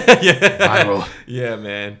 Yeah, viral. Yeah,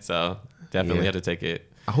 man. So definitely have to take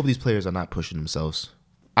it. I hope these players are not pushing themselves.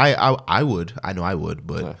 I would. I know I would,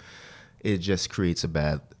 but it just creates a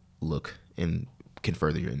bad look and can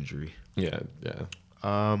further your injury. Yeah.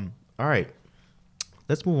 All right,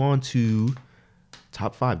 let's move on to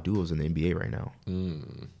top 5 duos in the NBA right now.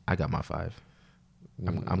 I got my 5.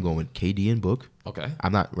 I'm going with KD and Book. Okay.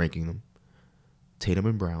 I'm not ranking them. Tatum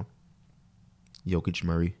and Brown. Jokic,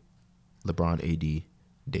 Murray. LeBron, AD.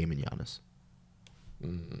 Dame and Giannis.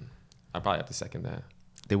 I probably have to second that.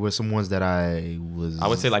 There were some ones that I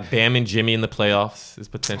would say like Bam and Jimmy in the playoffs is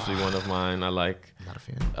potentially one of mine. I like. I'm not a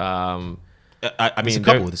fan. I mean, there's a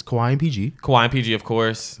couple. There's Kawhi and PG. Kawhi and PG, of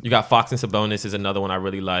course. You got Fox and Sabonis is another one I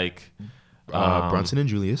really like. Brunson and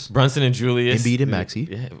Julius. Embiid and Maxey.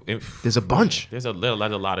 Yeah, there's a bunch. There's a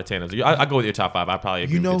lot of tandems. I go with your top 5. I probably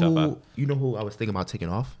agree with your top 5. You know who I was thinking about taking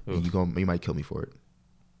off? And you might kill me for it.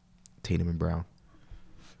 Tatum and Brown.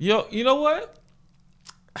 Yo, you know what?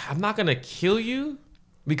 I'm not gonna kill you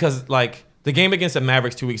because like the game against the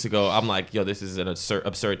Mavericks 2 weeks ago, I'm like, yo, this is an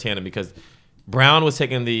absurd tandem because Brown was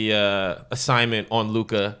taking the assignment on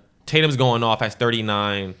Luka. Tatum's going off, has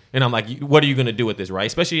 39, and I'm like, what are you gonna do with this, right?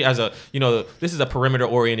 Especially as this is a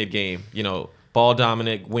perimeter-oriented game. Ball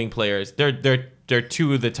dominant wing players. They're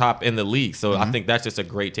 2 of the top in the league, so I think that's just a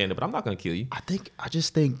great tandem. But I'm not gonna kill you. I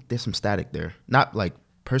just think there's some static there. Not like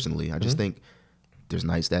personally. I just think there's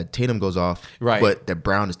nights that Tatum goes off, right? But that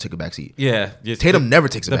Brown just took a backseat. Yeah, Tatum never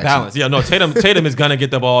takes a backseat. The balance. Yeah, no, Tatum is gonna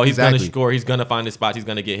get the ball. He's gonna score. He's gonna find his spots. He's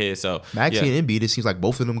gonna get his. So Maxey and Embiid, it seems like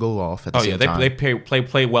both of them go off at the same time. They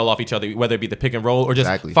play well off each other, whether it be the pick and roll or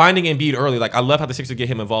just finding Embiid early. Like I love how the Sixers get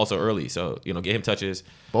him involved so early. So get him touches.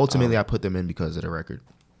 But ultimately, I put them in because of the record.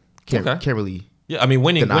 Can't really. Yeah, I mean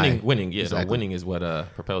winning. Yeah, exactly. Winning is what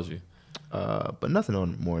propels you. But nothing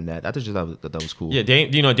more than that. I just thought that was cool. Yeah,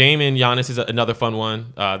 Dame and Giannis is another fun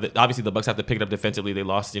one. Obviously, the Bucks have to pick it up defensively. They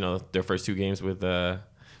lost, their first 2 games with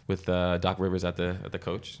Doc Rivers at the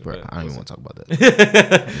coach. Bro, I don't even want to talk about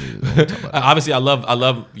that. Obviously, I love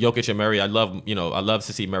Jokic and Murray. I love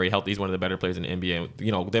to see Murray healthy. He's one of the better players in the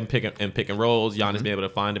NBA. Them pick and rolls. Giannis being able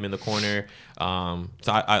to find him in the corner.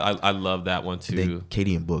 So I love that one too. And then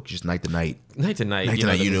KD and Book just night to night.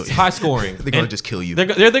 It's high scoring. They're gonna just kill you. They're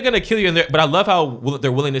gonna kill you. But I love how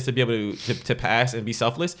their willingness to be able to pass and be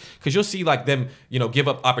selfless. Because you'll see like them, give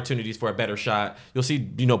up opportunities for a better shot. You'll see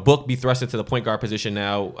Book be thrust into the point guard position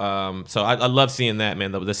now. So I love seeing that,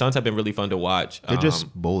 man. The Suns have been really fun to watch. They're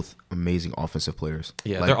just both amazing offensive players.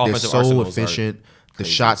 Yeah, like, their offensive they're so efficient. The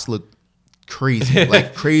shots look crazy,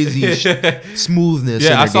 like crazy smoothness.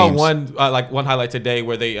 Yeah, in I their saw games. one highlight today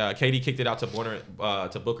where they KD kicked it out to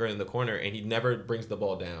Booker in the corner, and he never brings the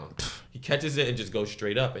ball down. He catches it and just goes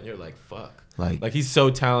straight up, and you're like, fuck. Like he's so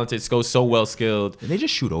talented, so well skilled, and they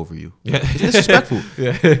just shoot over you. Yeah, it's disrespectful.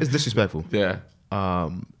 Yeah, it's disrespectful. Yeah.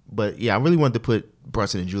 But yeah, I really wanted to put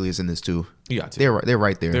Brunson and Julius in this too. You got to. They're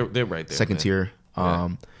right there. They're right there. Second man. tier.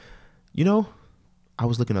 Yeah. I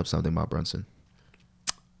was looking up something about Brunson.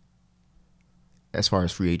 As far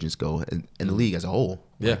as free agents go, in the league as a whole,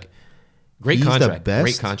 yeah, like, great contract. The best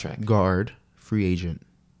great contract. Guard free agent,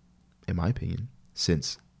 in my opinion,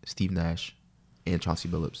 since Steve Nash and Chauncey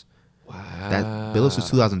Billups. Wow. That Billups was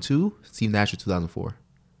 2002. Steve Nash was 2004.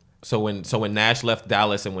 So when Nash left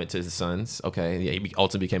Dallas and went to the Suns, he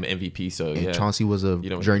ultimately became an MVP. So and Chauncey was a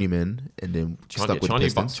journeyman, and then stuck with the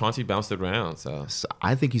Pistons. Chauncey bounced it around. So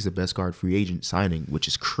I think he's the best guard free agent signing, which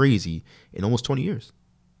is crazy in almost 20 years.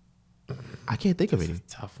 I can't think of any.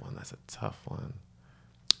 That's a tough one.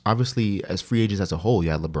 Obviously, as free agents as a whole,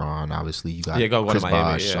 you had LeBron. Obviously, you got Chris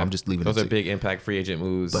Bosh. So I'm just leaving. Those are big impact free agent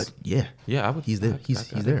moves. But yeah, I would. He's there. He's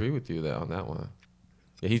there. I agree with you on that one.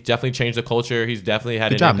 Yeah, he's definitely changed the culture. He's definitely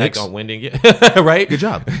had an impact Knicks. on winning. Yeah. Right? Good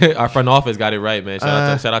job. Our front office got it right, man.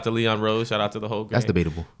 Shout out to Leon Rose. Shout out to the whole game. That's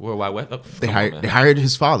debatable. Worldwide West. Oh, they hired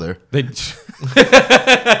his father.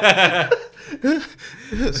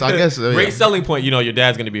 So I guess great selling point. Your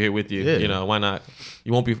dad's gonna be here with you. Yeah. Why not?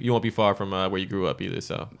 You won't be far from where you grew up either.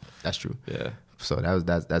 So that's true. Yeah. So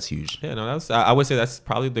that's huge. Yeah, no, I would say that's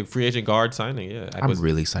probably the free agent guard signing. Yeah, I'm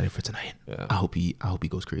really excited for tonight. Yeah. I hope he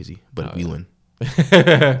goes crazy, but if we win,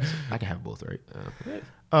 I can have both,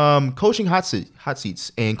 right? Coaching hot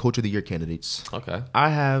seats and coach of the year candidates. Okay.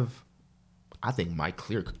 I think my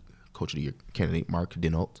clear coach of the year candidate, Marc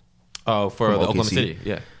Denault. Oh, for the Oklahoma City.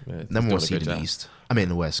 Yeah. Number one seed in the East. I mean, in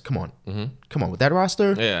the West. Come on. Come on. With that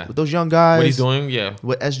roster, with those young guys. What he's doing, yeah.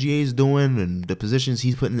 What SGA is doing and the positions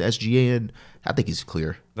he's putting the SGA in, I think he's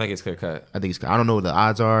clear. I think it's clear cut. I don't know what the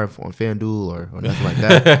odds are on FanDuel or nothing like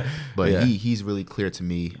that, but he's really clear to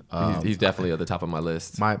me. He's definitely at the top of my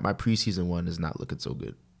list. My preseason one is not looking so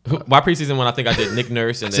good. My preseason one, I think I did Nick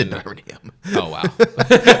Nurse and then him. Oh wow.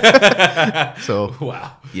 So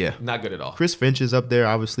wow. Yeah. Not good at all. Chris Finch is up there,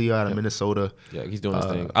 obviously out of Minnesota. Yeah, he's doing his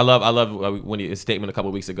thing. I love when his statement a couple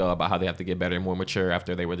of weeks ago about how they have to get better and more mature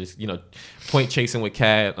after they were just point chasing with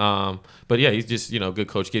Cat. But yeah, he's just good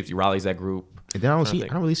coach. Rallies that group. And then I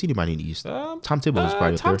don't really see anybody in the East. Tom Thibodeau is probably up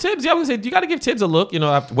there. Tom Tibbs, yeah, I was gonna say you got to give Tibbs a look.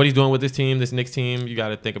 After what he's doing with this team, this Knicks team, you got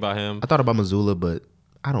to think about him. I thought about Missoula, but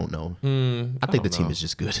I don't know. I think the team is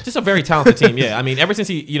just good. Just a very talented team. Yeah, I mean, ever since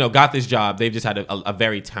he got this job, they've just had a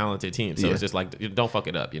very talented team. So it's just like don't fuck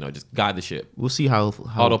it up. Just guide the ship. We'll see how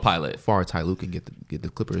autopilot far Ty Lue can get the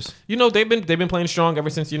Clippers. They've been playing strong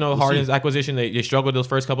ever since Harden's acquisition. They struggled those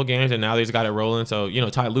first couple games, and now they just got it rolling. So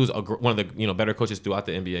Ty Lue's one of the better coaches throughout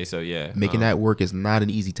the NBA. So yeah, making that work is not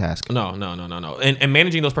an easy task. No, and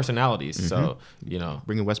managing those personalities. So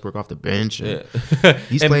bringing Westbrook off the bench. Yeah.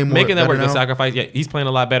 He's playing more. Making that work, the sacrifice. Yeah, he's playing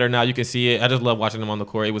a lot better now. You can see it. I just love watching him on the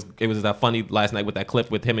court. It was that funny last night with that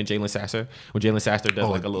clip with him and Jalen Sasser, when Jalen Sasser does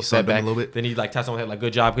like a little setback. Then he taps on his head like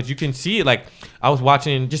good job, because you can see it. Like I was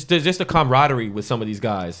watching just the camaraderie with some of these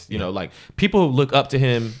guys. Like people look up to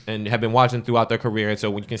him and have been watching throughout their career, and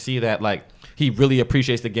so when you can see that like he really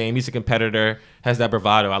appreciates the game, he's a competitor, has that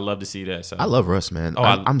bravado. I love to see that. So I love Russ, man.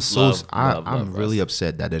 I'm really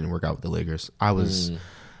upset that didn't work out with the Lakers. I was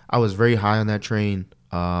very high on that train.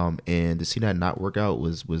 And to see that not work out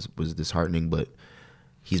was disheartening, but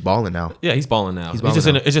he's balling now. Yeah, he's balling now.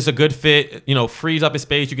 It's just a good fit. Frees up his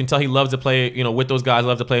space. You can tell he loves to play. With those guys,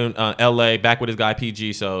 loves to play in L.A. back with his guy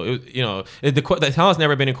PG. So the talent's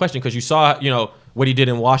never been in question, because you saw what he did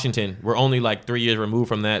in Washington. We're only like 3 years removed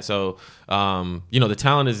from that. So the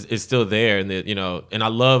talent is still there, and and I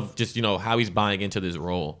love just how he's buying into this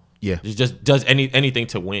role. Yeah, he just does anything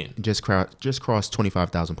to win. Just crossed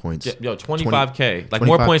 25,000 points. Yeah, 25K, like 25K,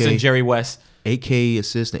 more points than Jerry West. 8K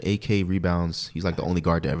assists and 8K rebounds. He's like the only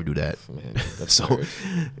guard to ever do that. Man, that's so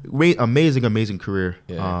amazing career.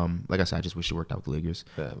 Yeah. Like I said, I just wish it worked out with the Lakers.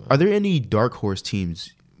 Yeah, are there any dark horse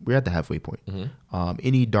teams? We're at the halfway point.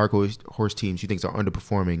 Any dark horse teams you think are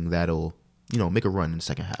underperforming that'll make a run in the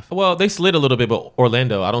second half? Well, they slid a little bit, but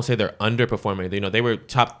Orlando, I don't say they're underperforming. They were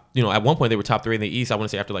top, at one point they were top 3 in the East, I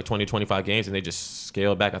want to say after like 20, 25 games, and they just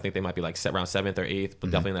scaled back. I think they might be like around 7th or 8th,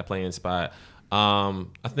 but definitely in that playing spot. I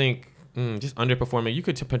think just underperforming. You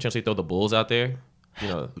could potentially throw the Bulls out there.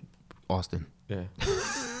 Austin. Yeah.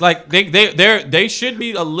 Like they should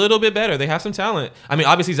be a little bit better. They have some talent. I mean,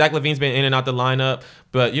 obviously Zach LaVine's been in and out the lineup,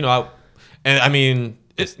 but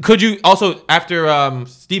could you also, after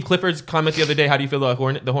Steve Clifford's comment the other day, how do you feel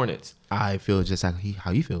about the Hornets? I feel just like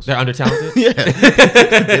how he feels. They're under-talented? Yeah.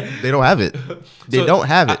 they don't have it. They don't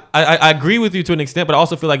have it. I agree with you to an extent, but I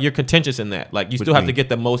also feel like you're contentious in that. Like, you still have to get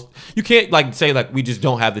the most. You can't, like, say, like, we just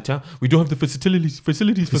don't have the talent. We don't have the facilities for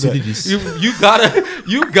that.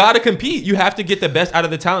 You gotta compete. You have to get the best out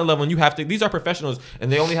of the talent level, and you have to. These are professionals,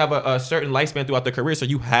 and they only have a certain lifespan throughout their career, so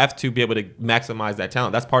you have to be able to maximize that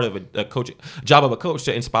talent. That's part of a coach, job of a coach,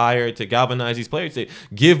 to inspire, to galvanize these players, to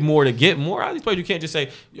give more, to get more out of these players. You can't just say,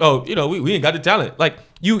 oh, we ain't got the talent. Like,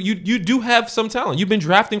 you do have some talent. You've been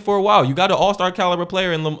drafting for a while. You got an all-star caliber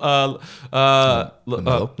player in LaMelo.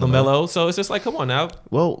 So it's just like, come on now.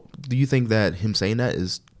 Well, do you think that him saying that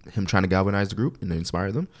is him trying to galvanize the group and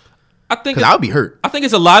inspire them? I think I'll be hurt. I think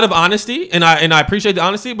it's a lot of honesty, and I appreciate the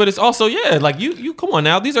honesty, but it's also, like you come on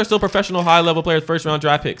now. These are still professional, high-level players, first-round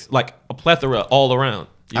draft picks, like a plethora all around.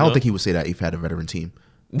 I don't think he would say that if he had a veteran team.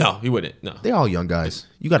 No, he wouldn't. No, they're all young guys.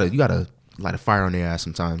 You gotta light a fire on their ass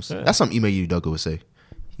sometimes. Yeah. That's something Ime Udoka would say.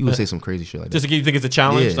 He would say some crazy shit like that. Just to you think it's a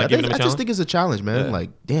challenge? Yeah, like I just think it's a challenge, man. Yeah.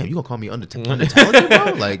 Like, damn, you gonna call me under-talented,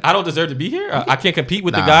 bro? Like, I don't deserve to be here. I can't compete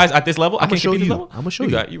with the guys at this level. I can't compete at this level. I'm gonna show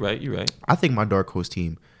you. You're right. I think my dark horse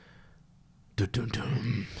team is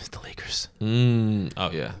the Lakers. Oh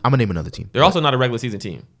yeah. I'm gonna name another team. They're also not a regular season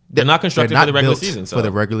team. They're not constructed for the regular season. So. For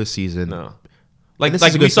the regular season, no. Like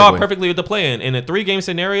we saw perfectly with the play-in. In a 3-game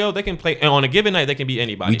scenario, they can play, and on a given night they can beat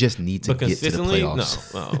anybody. We just need to get to the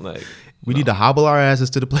playoffs. No. We need to hobble our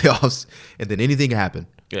asses to the playoffs, and then anything can happen.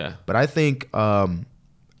 Yeah. But I think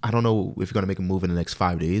I don't know if you're gonna make a move in the next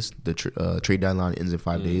 5 days. The trade deadline ends in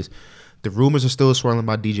 5 days. The rumors are still swirling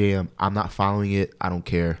about DJM. I'm not following it. I don't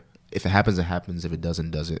care. If it happens, it happens. If it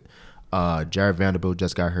doesn't, doesn't. Jared Vanderbilt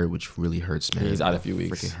just got hurt, which really hurts, man. He's out a few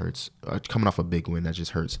weeks. Freaking hurts. Coming off a big win, that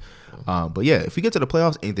just hurts. But yeah, if we get to the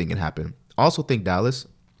playoffs, anything can happen. I also think Dallas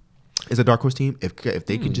is a dark horse team. If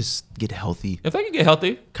they can just get healthy. If they can get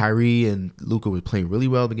healthy. Kyrie and Luka were playing really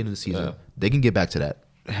well at the beginning of the season. Yeah. They can get back to that.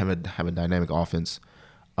 Have a dynamic offense.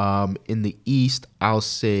 In the East, I'll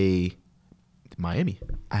say Miami.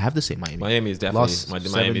 I have to say Miami. Miami is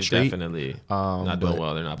definitely not doing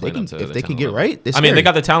well. They're not playing up to if the they can talent get right. I mean, they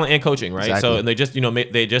got the talent and coaching, right? Exactly. So and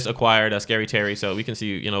they just acquired Scary Terry, so we can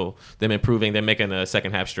see them improving. They're making a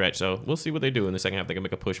second half stretch, so we'll see what they do in the second half. They can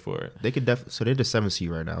make a push for it. They could so they're the 7th seed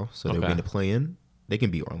right now, so they're going to play in. They can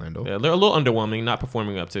beat Orlando. Yeah, they're a little underwhelming, not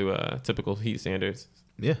performing up to typical Heat standards.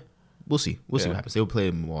 Yeah, we'll see. We'll see what happens. They'll play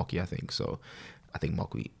Milwaukee, I think. So I think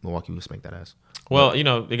Milwaukee will spank that ass. Well,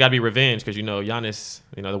 they got to be revenge because, Giannis,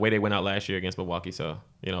 the way they went out last year against Milwaukee. So,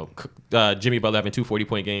 Jimmy Butler having 2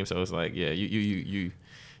 40-point games. So it's like, yeah, you.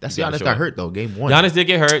 That's Giannis got hurt, though, game 1. Giannis did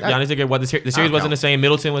get hurt. The series wasn't the same.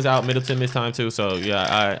 Middleton was out. Middleton missed time, too. So,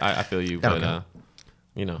 yeah, I feel you. But,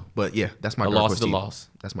 But, yeah, that's my dark horse team. A loss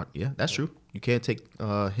is a loss. That's true. You can't take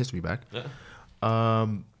history back. Yeah.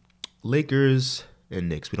 Lakers and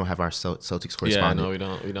Knicks. We don't have our Celtics correspondent. Yeah,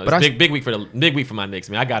 no, we don't. But it's big week for my Knicks,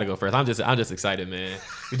 man. I gotta go first. I'm just excited, man.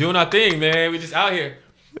 We're doing our thing, man. We just out here.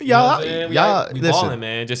 Y'all, we balling,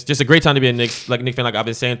 man. Just a great time to be a Knicks fan. Like I've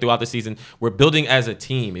been saying throughout the season, we're building as a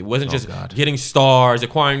team. It wasn't just getting stars,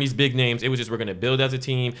 acquiring these big names. It was just we're gonna build as a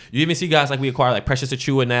team. You even see guys like we acquired like Precious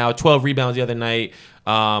Achiuwa now, 12 rebounds the other night.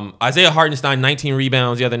 Isaiah Hartenstein, 19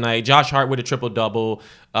 rebounds the other night. Josh Hart with a triple-double.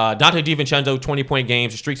 Dante DiVincenzo, 20-point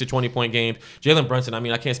games, streaks of 20-point games. Jalen Brunson,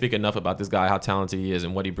 I can't speak enough about this guy, how talented he is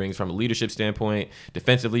and what he brings from a leadership standpoint,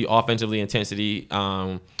 defensively, offensively, intensity.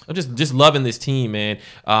 I'm just loving this team, man.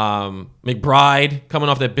 McBride coming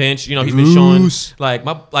off the bench, he's been showing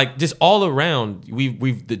just all around.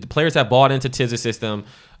 The players have bought into Tiz's system.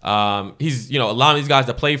 He's allowing these guys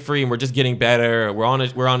to play free, and we're just getting better. We're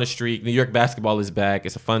on a streak. New York basketball is back.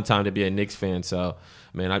 It's a fun time to be a Knicks fan. So,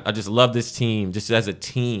 man, I just love this team. Just as a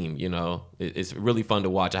team, it's really fun to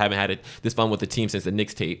watch. I haven't had this fun with the team since the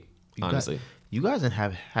Knicks tape. Honestly, you guys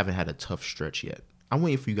haven't had a tough stretch yet. I'm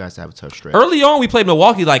waiting for you guys to have a tough stretch. Early on, we played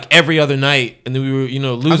Milwaukee like every other night, and then we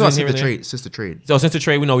were, losing. Since the trade. So since the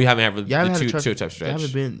trade, we know we haven't had two tough stretch. I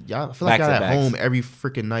feel like y'all at home every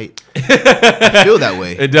freaking night. I feel that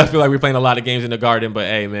way. It does feel like we're playing a lot of games in the Garden, but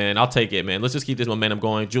hey, man, I'll take it, man. Let's just keep this momentum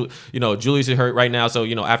going. Julius is hurt right now, so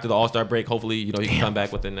after the All-Star break, hopefully, he can come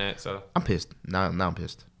back within that. So I'm pissed. Now I'm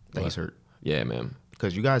pissed that he's hurt. Yeah, man.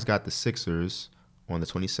 Because you guys got the Sixers on the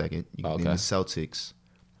 22nd. You got the Celtics.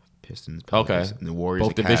 Pistons, Pelicans, and the Warriors,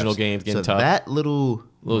 both divisional games getting tough. That little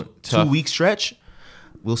 2-week stretch,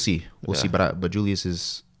 we'll see. We'll see. But Julius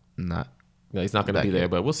is not. Yeah, he's not going to be there,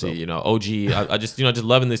 but we'll see. OG. I just just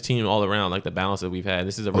loving this team all around, like the balance that we've had.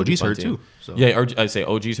 This is a really OG's fun hurt team. too. So. Yeah, I'd say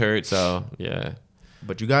OG's hurt. So yeah.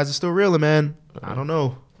 But you guys are still reeling, man. I don't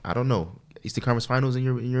know. Eastern Conference Finals in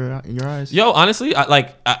your eyes? Yo, honestly,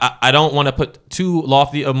 I don't want to put too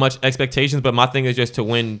lofty of much expectations, but my thing is just to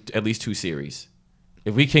win at least 2 series.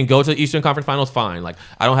 If we can go to the Eastern Conference Finals, fine. Like,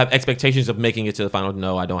 I don't have expectations of making it to the finals.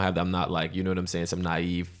 No, I don't have them. I'm not like, you know what I'm saying, some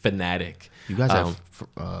naive fanatic. You guys have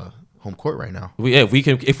home court right now. If we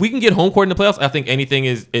can get home court in the playoffs, I think anything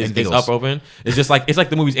is up open. It's just like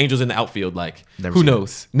the movies Angels in the Outfield. Like, who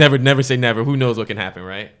knows? Never say never. Who knows what can happen,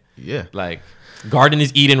 right? Yeah. Like, Garden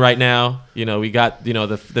is Eden right now. We got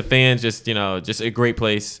the fans just a great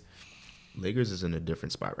place. Lakers is in a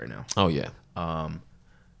different spot right now. Oh yeah.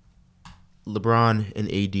 LeBron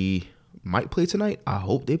and AD might play tonight. I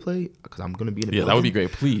hope they play because I'm going to be in the building. That would be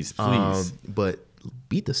great. Please. But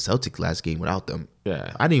beat the Celtics last game without them.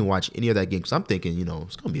 Yeah. I didn't watch any of that game because I'm thinking, it's going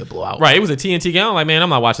to be a blowout. Right. It was a TNT game. I'm like, man, I'm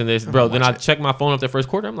not watching this, bro. Then I checked my phone up the first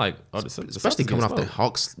quarter. I'm like, oh, especially coming off the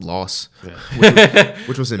Hawks loss,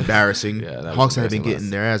 which was embarrassing. Hawks had been getting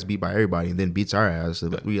their ass beat by everybody and then beats our ass. So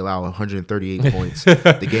we allow 138 points.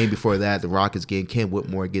 The game before that, the Rockets game, Ken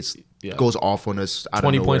Whitmore goes off on us.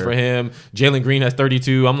 20 points for him. Jalen Green has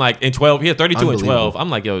 32. I'm like, in 12, he had 32 and 12.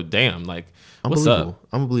 I'm like, yo, damn, like, what's up?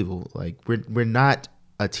 Unbelievable. Like, we're not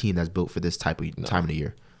a team that's built for this time of the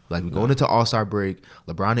year. Like, we're going into All-Star break.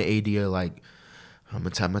 LeBron and AD are like, I'm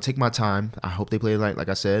gonna take my time. I hope they play like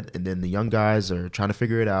I said, and then the young guys are trying to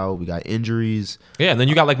figure it out. We got injuries. Yeah, and then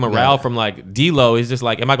you got like morale from like D'Lo. Is just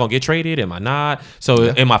like, am I gonna get traded? Am I not? So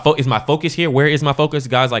is my focus here? Where is my focus?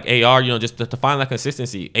 Guys like AR, just to find that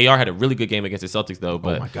consistency. AR had a really good game against the Celtics though.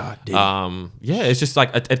 But, oh my God, it's just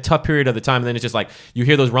like a tough period of the time. And then it's just like you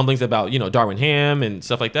hear those rumblings about Darvin Ham and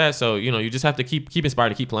stuff like that. So you just have to keep inspired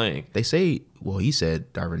to keep playing. They say, well, he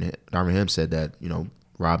said Darvin Ham said that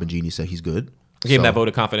Rob and Jeannie said he's good. Gave him that vote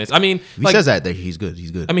of confidence. I mean, he says that he's good. He's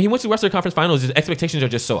good. I mean, he went to Western Conference Finals. His expectations are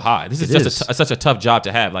just so high. This is just such a tough job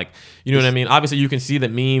to have. Like, you know what I mean? Obviously, you can see the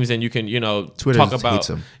memes and you can, Twitter talk about. Hates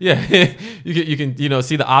him. Yeah, you can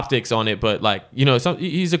see the optics on it. But like,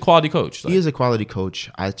 he's a quality coach. Like, he is a quality coach.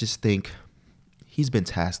 I just think he's been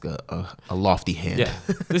tasked a lofty hand. Yeah,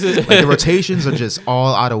 this is like the rotations are just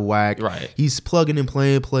all out of whack. Right. He's plugging and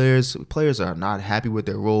playing players. Players are not happy with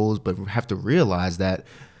their roles, but have to realize that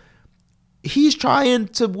he's trying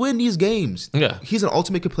to win these games. Yeah, he's an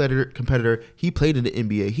ultimate competitor. He played in the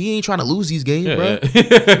NBA. He ain't trying to lose these games, bro.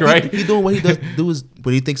 Yeah. Right. He's doing what he does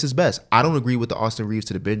what he thinks is best. I don't agree with the Austin Reeves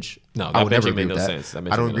to the bench. No, I would never agree made with no that. sense.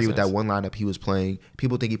 I don't agree with that one lineup he was playing.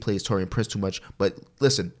 People think he plays Torian Prince too much, but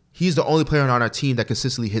listen, he's the only player on our team that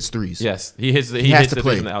consistently hits threes. Yes, he hits the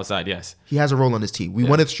threes from the outside. Yes, he has a role on his team. We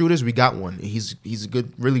wanted shooters, we got one. He's a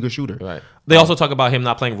good, really good shooter. Right. They also talk about him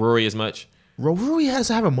not playing Rory as much. Rory has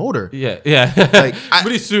to have a motor. Yeah. Like, but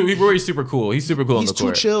Rory's super cool. He's super cool on the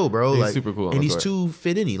court. He's too chill, bro. He's super cool on and the he's court. too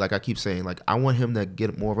fit-in-y. Like I keep saying, like I want him to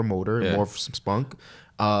get more of a motor and more of some spunk.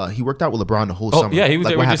 He worked out with LeBron the whole summer. Yeah, he was.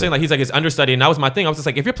 Like, we were just saying like he's like his understudy, and that was my thing. I was just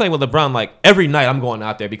like, if you're playing with LeBron, like every night I'm going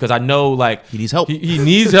out there because I know like he needs help. He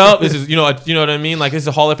needs help. This is you know what I mean. Like this is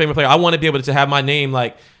a Hall of Famer player. I want to be able to have my name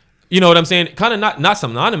like. You know what I'm saying? Kind of not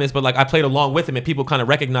synonymous, but like I played along with him, and people kind of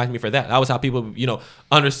recognized me for that. That was how people,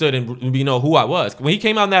 understood and who I was. When he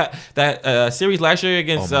came out in that series last year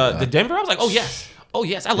against the Denver, I was like, oh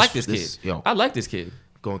yes, I like this kid. I like this kid.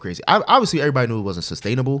 Going crazy. Obviously, everybody knew it wasn't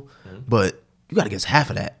sustainable, but you got to give us half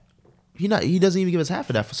of that. He doesn't even give us half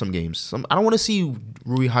of that for some games. I don't want to see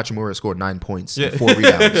Rui Hachimura score 9 points and 4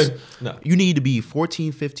 rebounds. No. You need to be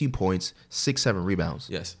 14, 15 points, 6, 7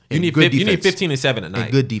 rebounds. Yes. You need 15 and 7 a night.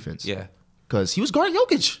 And good defense. Yeah. Because he was guarding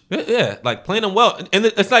Jokic. Yeah, like playing him well. And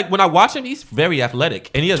it's like when I watch him, he's very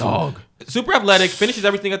athletic. And he has super athletic, finishes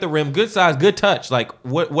everything at the rim, good size, good touch. Like,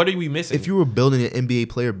 what are we missing? If you were building an NBA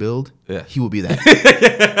player build, he would be that.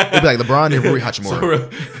 It'd be like LeBron and Rui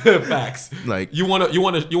Hachimura. Facts. Like you want a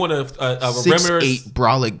 6'8"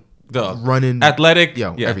 brolic running athletic,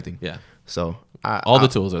 everything. Yeah. So all the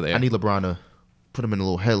tools are there. I need LeBron to put him in a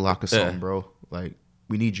little headlock or something, bro. Like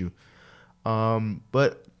we need you.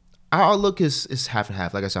 But our outlook is half and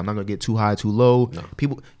half. Like I said, I'm not gonna get too high, too low. No.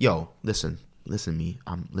 People, listen to me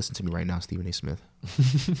right now, Stephen A. Smith.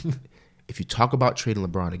 If you talk about trading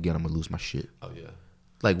LeBron again, I'm gonna lose my shit. Oh yeah.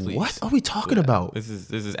 Like, please. What are we talking about? This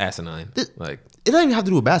is asinine. Like, it doesn't even have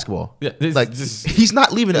to do with basketball. Yeah, he's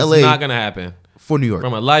not leaving LA. It's not gonna happen for New York.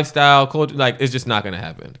 From a lifestyle culture, like it's just not gonna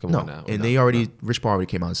happen. Come on now. And Rich Paul already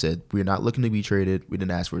came out and said we're not looking to be traded. We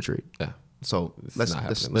didn't ask for a trade. Yeah. So let's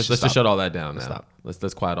just shut all that down now. Stop.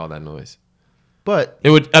 Let's quiet all that noise. But it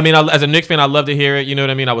would. I mean, as a Knicks fan, I'd love to hear it. You know what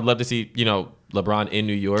I mean? I would love to see LeBron in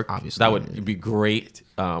New York. Obviously, that would be great.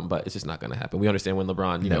 But it's just not going to happen. We understand when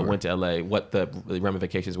LeBron went to LA, what the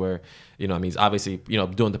ramifications were. He's obviously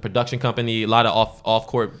doing the production company, a lot of off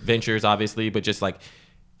court ventures, obviously, but just like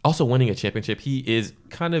also winning a championship. He is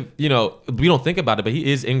kind of we don't think about it, but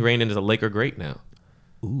he is ingrained into the Laker great now.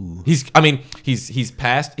 Ooh. He's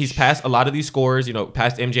passed a lot of these scorers,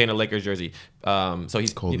 past MJ in a Lakers jersey. So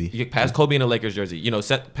he's Kobe. He passed Kobe in a Lakers jersey.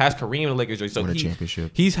 Past Kareem in a Lakers jersey. So won a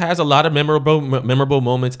championship. He has a lot of memorable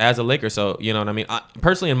moments as a Laker. So you know what I mean.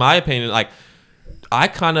 Personally, in my opinion, like I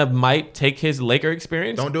kind of might take his Laker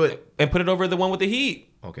experience. Don't do it. And put it over the one with the Heat.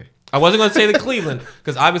 Okay. I wasn't going to say the Cleveland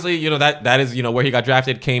because obviously that is where he got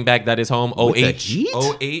drafted, came back, that is home. OH.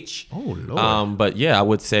 Oh Lord. But yeah, I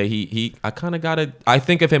would say I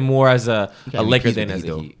think of him more as a Laker than as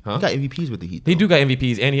a Heat. Huh? He got MVPs with the Heat. He do got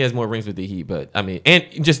MVPs and he has more rings with the Heat. But I mean, and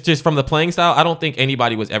just from the playing style, I don't think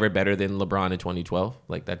anybody was ever better than LeBron in 2012.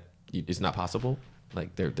 Like that, it's not possible.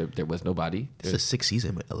 Like there was nobody. It's the 6th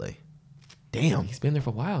season with LA. Damn, he's been there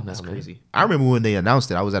for a while now. That's crazy. I remember when they announced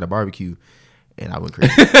it. I was at a barbecue. And I went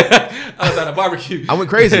crazy. I was at a barbecue. I went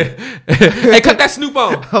crazy. Hey, cut that Snoop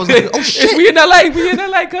on. I was like, oh shit. We in LA,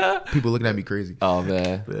 cuz. People looking at me crazy. Oh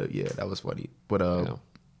man. But yeah, that was funny. But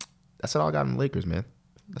that's all I got in the Lakers, man.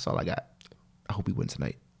 That's all I got. I hope we win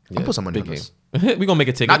tonight. I'll put some money on this. We gonna make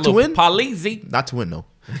a ticket. Not to win? Palizzi. Not to win, though.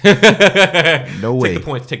 No way.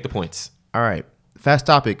 Take the points. All right. Fast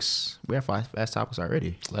topics. We have 5 fast topics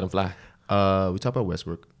already. Let them fly. We talked about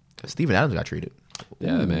Westbrook. Steven Adams got traded.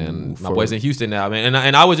 Yeah, man. My boy's in Houston now, man.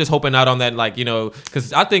 And I was just hoping out on that, like, you know,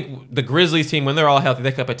 because I think the Grizzlies team, when they're all healthy,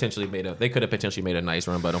 they could have potentially made a nice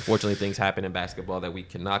run. But unfortunately, things happen in basketball that we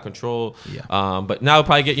cannot control. Yeah. But now we'll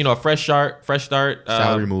probably get, you know, a fresh start.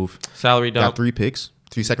 Salary move. Salary dump. Got 3 picks.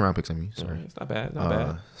 3 second-round picks, I mean. Sorry. It's not bad. Not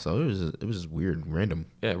bad. So it was just weird, random.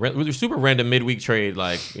 Yeah, it was a super random midweek trade,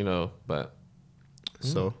 like, you know, but.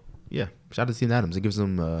 So, yeah. Shout out to Steven Adams. It gives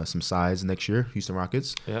them some size next year, Houston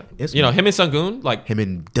Rockets. Yeah. You know, him and Sengun, like. Him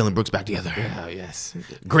and Dylan Brooks back together. Yeah, yes.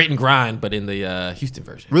 Grit and grind, but in the Houston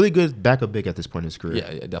version. Really good backup big at this point in his career.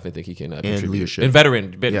 Yeah, definitely think he can and contribute. Leadership. And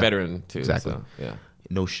veteran, too. Exactly. So, yeah.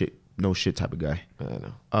 No shit type of guy. I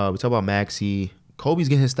know. We talk about Maxey. Kobe's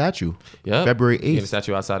getting his statue. Yeah. February 8th. Getting a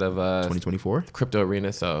statue outside of 2024. Crypto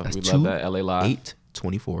Arena, so That's we love that. LA Live.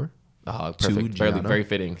 8/24. Oh, perfect. Very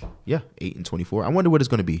fitting. Yeah, 8 and 24. I wonder what it's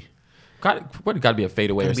going to be. Got to be a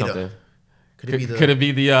fadeaway or something. Could it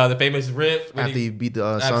be the famous riff after he beat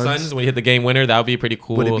the Suns when he hit the game winner? That would be pretty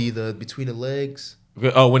cool. Would it be the between the legs?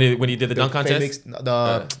 Oh, when he did the dunk contest?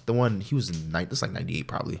 The one he was in this like 98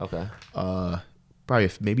 probably. Okay.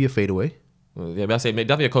 Probably maybe a fadeaway. Yeah, but I say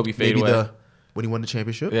definitely a Kobe fadeaway. Maybe when he won the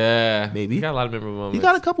championship. Yeah, maybe. He got a lot of memorable moments. He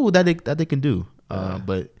got a couple that they can do.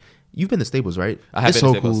 But you've been to Staples, right? I have it's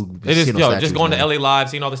been so to Staples. Cool. It is, just going to LA Live,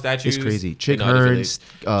 seeing all the statues. It's crazy. Chick Hearns,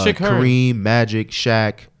 Kareem, Magic,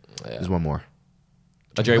 Shaq. There's one more.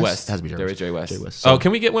 Jerry West. Has to be Jerry West. So,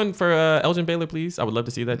 can we get one for Elgin Baylor, please? I would love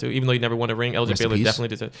to see that too. Even though he never won a ring, Elgin Baylor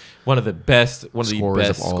definitely did one of the best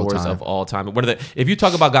scorers of all time. If you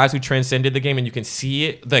talk about guys who transcended the game and you can see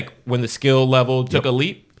it, like when the skill level took a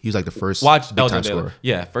leap. He was like the first big time scorer.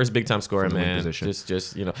 Yeah, first big time scorer, man.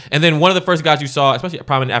 Just you know, and then one of the first guys you saw, especially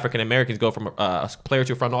prominent African Americans, go from a player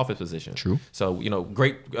to a front office position. True. So you know,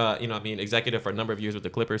 great. Executive for a number of years with the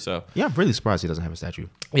Clippers. So yeah, I'm really surprised he doesn't have a statue.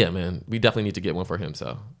 Yeah, man, we definitely need to get one for him. So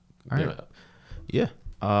all right. Yeah.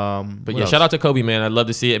 But yeah, shout out to Kobe, man. I'd love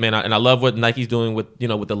to see it, man. And I love what Nike's doing with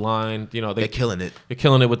the line. You know, they're killing it. They're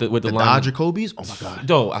killing it with the line. The Dodger Kobe's. Oh my god.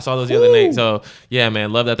 No, I saw those the other night. So yeah,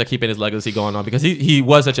 man, love that they're keeping his legacy going on because he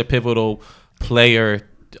was such a pivotal player.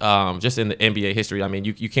 Just in the NBA history, I mean,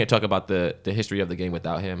 you can't talk about the history of the game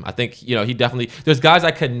without him. I think he definitely. There's guys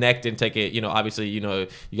I connect and take it. Obviously, you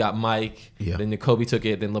got Mike, then Kobe took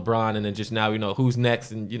it, then LeBron, and then just now who's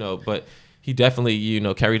next, and but. He definitely,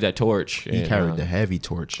 carried that torch. He carried the heavy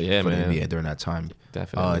torch for the NBA during that time.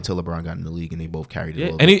 Definitely. Until LeBron got in the league and they both carried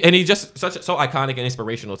it. And he just so iconic and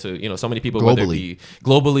inspirational to, so many people. Globally. Whether it be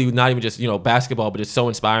globally, not even just, basketball, but just so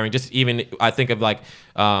inspiring. Just even, I think of like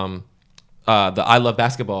the I Love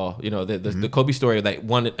Basketball, the Kobe story that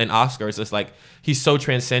won an Oscar. It's just like, he's so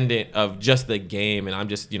transcendent of just the game. And I'm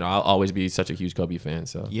just, I'll always be such a huge Kobe fan.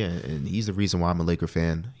 So yeah, and he's the reason why I'm a Laker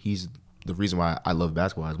fan. He's the reason why I love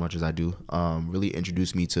basketball as much as I do. Really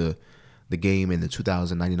introduced me to the game in the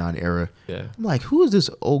 2099 era. Yeah. I'm like, who is this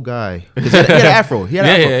old guy? Because he had an afro. He had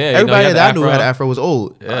an afro. Yeah. Everybody that I knew had an afro was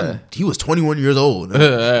old. Yeah. He was 21 years old.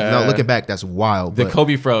 Now looking back, that's wild. The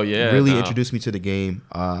Kobe fro, yeah. Really introduced me to the game.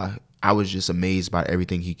 I was just amazed by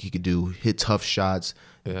everything he could do. Hit tough shots,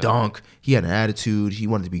 dunk. He had an attitude. He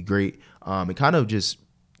wanted to be great. It kind of just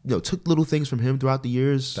took little things from him throughout the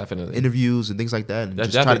years, definitely interviews and things like that. And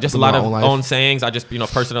just a lot of own sayings. I just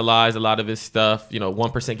personalized a lot of his stuff.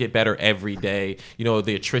 1% get better every day.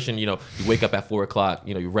 The attrition. You wake up at 4:00.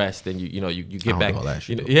 You rest and you get back. All that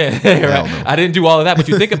shit, right. I didn't do all of that, but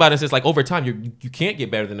you think about it, it's just like over time you can't get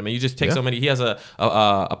better than him. And you just take so many. He has a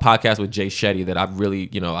podcast with Jay Shetty that I really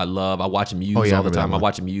I love. I watch him use all the time. I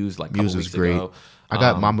watch him use like Muse is great. Ago. I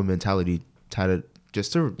got Mamba Mentality tatted.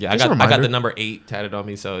 I got the number 8 tatted on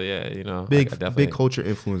me, so yeah, big culture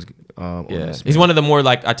influence. He's one of the more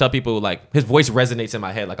like I tell people like his voice resonates in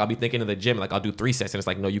my head. Like I'll be thinking in the gym, like I'll do 3 sets, and it's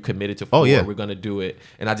like no, you committed to 4. Oh, yeah. We're gonna do it,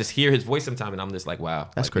 and I just hear his voice sometime, and I'm just like, wow,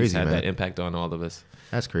 that's crazy. He's had man. that impact on all of us.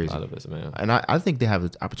 That's crazy. A lot of us, man. And I think they have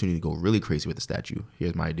the opportunity to go really crazy with the statue.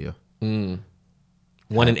 Here's my idea: 1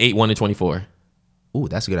 and 8, 1 and 24. Ooh,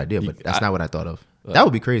 that's a good idea, but that's not what I thought of. That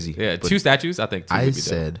would be crazy. Yeah, 2 statues. I think 2 I would be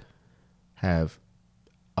said dope. Have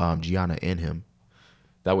Gianna and him.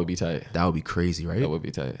 That would be tight. That would be crazy, right? That would be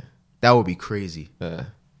tight. That would be crazy. Yeah.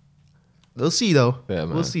 We'll see though. Yeah,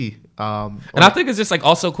 man. We'll see. And I think it's just like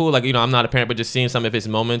also cool. Like I'm not a parent, but just seeing some of his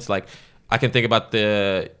moments. Like I can think about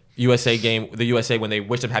the USA game, the USA when they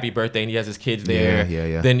wished him happy birthday and he has his kids there.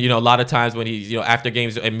 Yeah. Then a lot of times when he after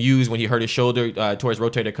games amused when he hurt his shoulder towards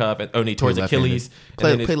rotator cuff and when he tore his Achilles.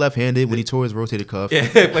 Play left-handed when he tore his rotator cuff. Yeah,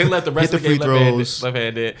 play left the rest Hit of the game free throws.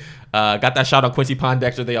 left-handed. Got that shot on Quincy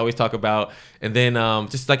Pondexter they always talk about. And then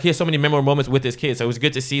just like he has so many memorable moments with his kids. So it was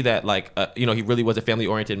good to see that like, he really was a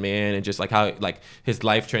family-oriented man and just like how like his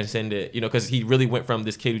life transcended, because he really went from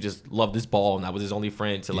this kid who just loved this ball and that was his only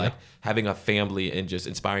friend to like having a family and just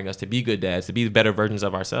inspiring us to be good dads, to be better versions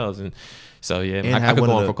of ourselves. And so, yeah, I could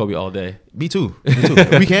go on for Kobe all day. Me too.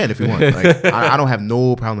 We can if you want. Like, I don't have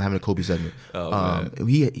no problem having a Kobe segment.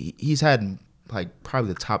 He's had like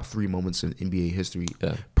probably the top 3 moments in NBA history.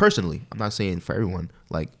 Yeah. Personally, I'm not saying for everyone.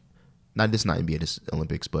 Like, not NBA, this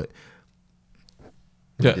Olympics, but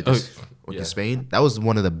Spain. That was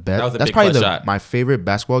one of the best. That's probably my favorite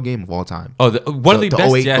basketball game of all time. Oh, one of the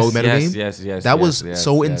best. 08 gold medal game. Yes. That was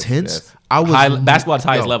so intense. I was basketball at its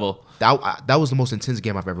highest level. That was the most intense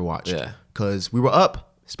game I've ever watched. Yeah, because we were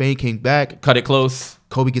up. Spain came back. Cut it close.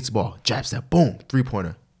 Kobe gets the ball. Jab step. Boom.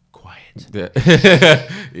 3-pointer. Quiet.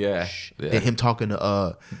 Yeah. And him talking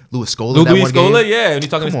to Luis Scola. Luis Scola, yeah. And he's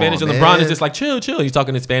talking in Spanish. And LeBron is just like, chill. He's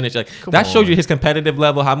talking in Spanish. Like that shows you his competitive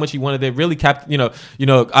level, how much he wanted to really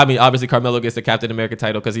I mean, obviously Carmelo gets the Captain America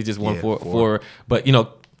title because he just won four. But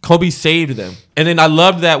Kobe saved them. And then I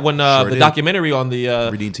loved that when the documentary on the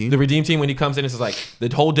Redeem Team, when he comes in, it's just like the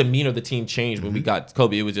whole demeanor of the team changed when we got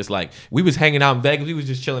Kobe. It was just like we was hanging out in Vegas, we was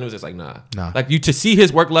just chilling. It was just like nah. Like to see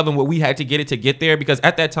his work level and what we had to get there, because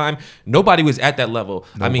at that time nobody was at that level.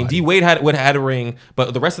 Nobody. I mean, D Wade had a ring,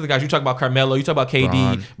 but the rest of the guys, you talk about Carmelo, you talk about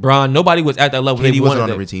KD, Bron, nobody was at that level. KD wasn't on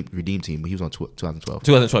the Redeem Team, but he was on 2012.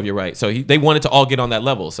 2012, you're right. So they wanted to all get on that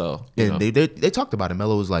level. So they talked about it.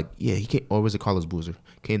 Melo was like, yeah, he came, or was it Carlos Boozer?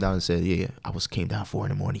 Came down and said, yeah, came down 4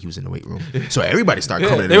 a.m. He was in the weight room. So everybody started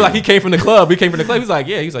coming. They were like, he came from the club. He was like,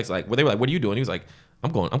 yeah. He was like, well, they were like, what are you doing? He was like,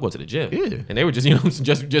 I'm going to the gym. Yeah. And they were just,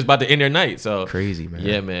 just about to end their night. So crazy, man.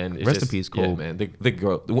 Yeah, man. Rest in peace, Cole. Yeah, man. The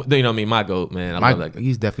GOAT. My GOAT, man.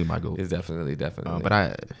 He's definitely my GOAT. He's definitely.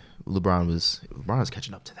 But LeBron's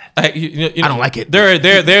catching up to that. I don't like it. They're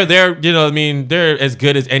they're as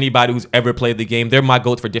good as anybody who's ever played the game. They're my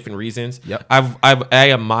GOATs for different reasons. Yep.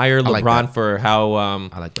 I admire LeBron for how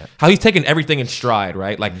I like that. How he's taken everything in stride,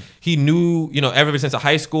 right? Like he knew, ever since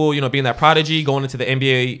high school, being that prodigy, going into the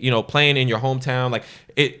NBA, playing in your hometown, like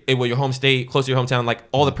it was your home state, close to your hometown, like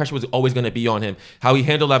all the pressure was always going to be on him. How he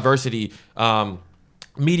handled adversity,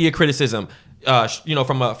 media criticism.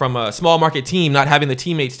 From a small market team, not having the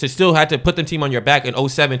teammates to still had to put the team on your back in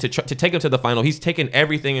 07 to take him to the final. He's taken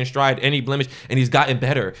everything in stride, any blemish, and he's gotten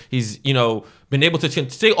better. He's been able to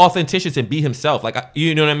stay authentic and be himself. Like what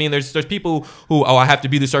I mean. There's people who I have to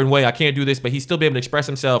be the certain way. I can't do this, but he's still be able to express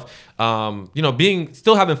himself.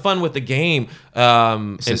 Still having fun with the game.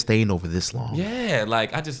 Sustained over this long. Yeah,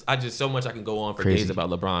 like I just so much I can go on for days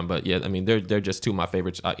about LeBron, but yeah, I mean they're just two of my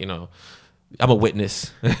favorites. I'm a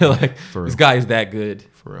witness. Like this guy is that good.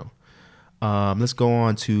 For real. Let's go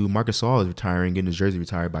on to Marc Gasol is retiring, getting his jersey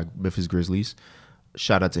retired by Memphis Grizzlies.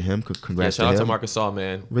 Shout out to him. Congrats to him. Shout out to Marc Gasol,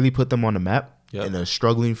 man. Really put them on the map. Yep. In a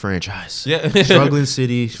struggling franchise. Yeah. Struggling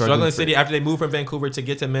city. Struggling city after they moved from Vancouver to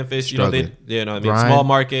get to Memphis. Small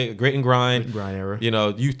market, grit and grind. Era. You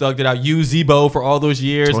thugged it out. You, Zebo for all those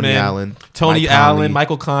years, man. Tony Allen,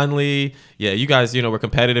 Michael Conley. Yeah, you guys, were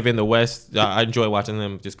competitive in the West. I enjoy watching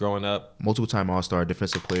them just growing up. Multiple-time All-Star,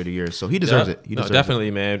 Defensive Player of the Year. So he deserves it.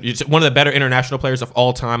 Definitely, man. He's one of the better international players of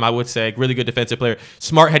all time, I would say. Really good defensive player.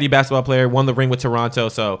 Smart, heady basketball player. Won the ring with Toronto.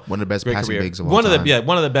 So one of the best passing bigs of all time.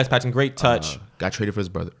 One of the best passing. Great touch. Got traded for his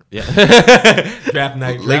brother. Yeah. Draft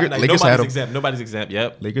night. Nobody's exempt.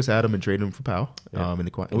 Yep. Lakers had him and traded him for Powell. Yeah.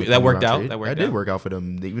 That worked out. That did work out for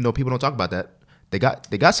them. Even though people don't talk about that, they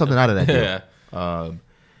got something out of that deal. Yeah.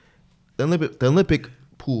 The Olympic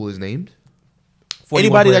pool is named.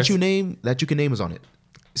 Anybody players that you can name is on it,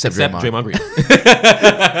 except Draymond Green.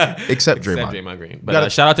 Except Draymond Green.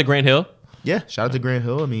 But shout out to Grant Hill. Yeah, shout out to Grant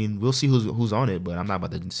Hill. I mean, we'll see who's on it, but I'm not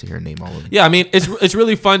about to sit here and name all of them. Yeah, I mean, it's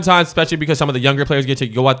really fun times, especially because some of the younger players get to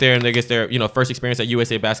go out there and they get their first experience at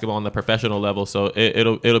USA basketball on the professional level. So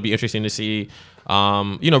it'll be interesting to see.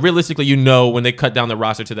 Realistically, when they cut down the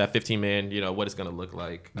roster to that 15-man, what it's going to look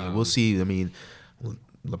like. We'll see. I mean,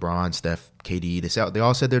 LeBron, Steph, KD, they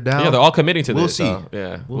all said they're down. Yeah, they're all committing to this. See. So,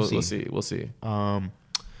 yeah, we'll see. We'll see.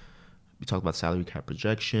 We talked about salary cap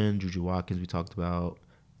projection. Juju Watkins, we talked about.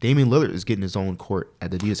 Damian Lillard is getting his own court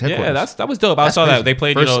at the Adidas headquarters. Yeah, that was dope. I saw that. They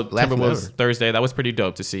played, Timberwolves Thursday. That was pretty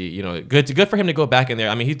dope to see. Good for him to go back in there.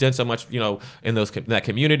 I mean, he's done so much, in that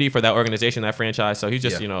community for that organization, that franchise. So he's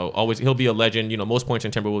just, always, he'll be a legend, most points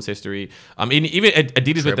in Timberwolves history. Even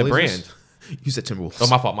Adidas with the brand. You said Timberwolves. Oh,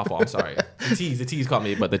 my fault. I'm sorry. The T's caught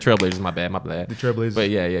me, but the Trailblazers, my bad. The Trailblazers. But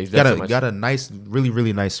yeah, he's got a nice, really,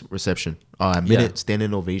 really nice reception.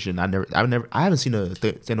 Standing ovation. I haven't seen a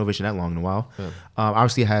standing ovation that long in a while. Yeah.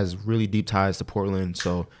 Obviously has really deep ties to Portland,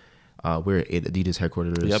 so We're at Adidas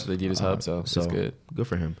headquarters. Yep, the Adidas hub. So it's good. Good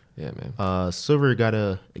for him. Yeah, man. Silver got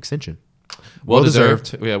a extension. Well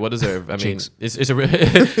deserved. Yeah, well deserved. I mean,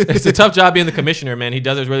 it's a tough job being the commissioner, man. He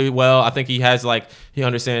does it really well. I think he has he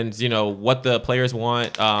understands, what the players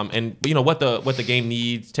want, and what the game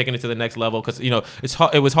needs, taking it to the next level. Because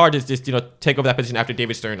it was hard to just take over that position after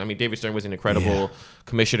David Stern. I mean, David Stern was an incredible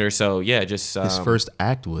commissioner. So yeah, just his first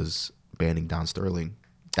act was banning Don Sterling.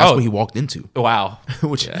 That's what he walked into. Wow,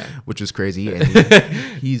 which is crazy. And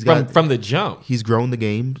he's from the jump. He's grown the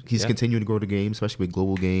game. He's continuing to grow the game, especially with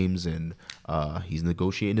global games, and he's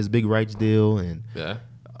negotiating his big rights deal. And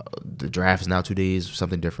the draft is now 2 days.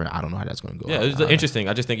 Something different. I don't know how that's going to go. Yeah, it's interesting.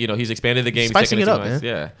 I just think he's expanded the game, spicing it up, man.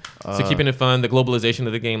 Yeah, so keeping it fun, the globalization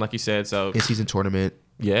of the game, like you said. So in-season tournament.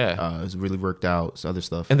 Yeah, it's really worked out. So other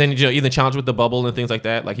stuff, and then even challenge with the bubble and things like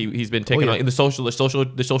that. Like he's been taking on in the social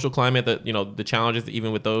climate. That the challenges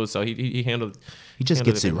even with those. So he handled. He just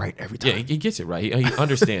gets it right every time. Yeah, he gets it right. He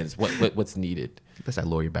understands what's needed. That's that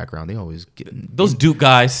lawyer background. They always get those Duke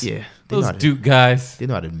guys. Yeah, those Duke guys. They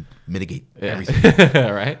know how to mitigate everything.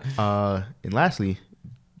 Right. And lastly,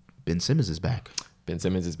 Ben Simmons is back. Ben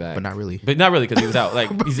Simmons is back, but not really because he was out. Like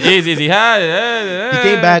he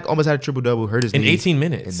came back, almost had a triple double, hurt his knee in 18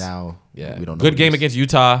 minutes, and now we don't know. Good game against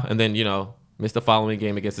Utah, and then missed the following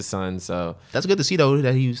game against the Suns. So that's good to see though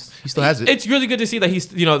that he still has it. It's really good to see that he's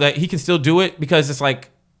that he can still do it, because it's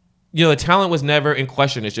like the talent was never in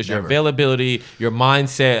question. It's just your availability, your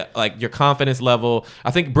mindset, like your confidence level.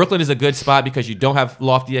 I think Brooklyn is a good spot because you don't have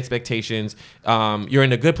lofty expectations. You're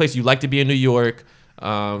in a good place. You like to be in New York.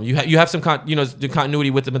 You have some the continuity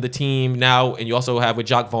with them of the team now, and you also have with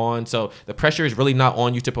Jacques Vaughn. So the pressure is really not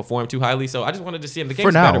on you to perform too highly. So I just wanted to see him. The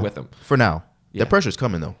game's better with him. For now, the pressure's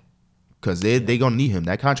coming though, because they gonna need him.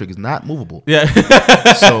 That contract is not movable. Yeah.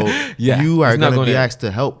 So you are gonna be asked to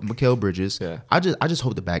help Mikal Bridges. Yeah. I just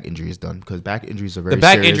hope the back injury is done, because back injuries are very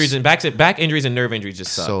serious. Back injuries and nerve injuries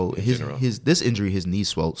just suck. So his injury, his knee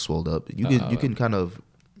swelled up. You can kind of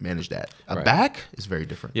manage that. Back is very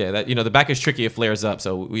different. Yeah, that the back is tricky. It flares up.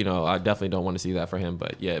 So I definitely don't want to see that for him.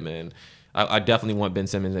 But yeah, man, I definitely want Ben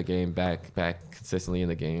Simmons a game back consistently in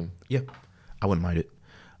the game. Yeah, I wouldn't mind it.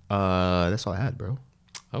 That's all I had, bro.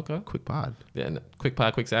 Okay, quick pod. Yeah, quick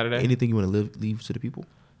pod, quick Saturday. Anything you want to leave to the people?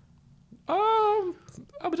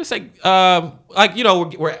 I would just say, we're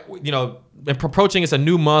approaching, it's a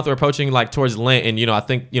new month. We're approaching towards Lent, and I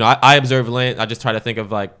think I observe Lent. I just try to think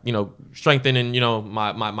of strengthening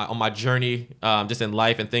my journey, just in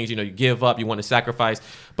life and things. You give up, you want to sacrifice,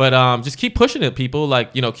 but just keep pushing it, people.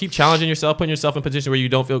 Keep challenging yourself, putting yourself in position where you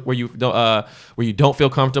don't feel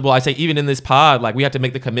comfortable. I say even in this pod, we have to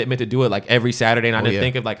make the commitment to do it every Saturday, and I didn't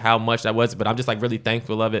think of how much that was, but I'm just really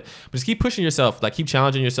thankful of it. But just keep pushing yourself, keep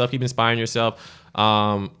challenging yourself, keep inspiring yourself.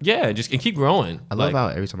 And keep growing. I love how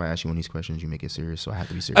every time I ask you one of these questions, you make it serious, so I have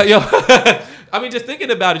to be serious. I mean, just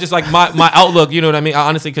thinking about it, just my outlook, you know what I mean?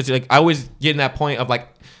 Honestly, because I always get in that point of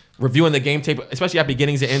reviewing the game tape, especially at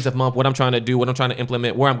beginnings and ends of month, what I'm trying to do, what I'm trying to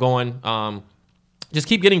implement, where I'm going. Just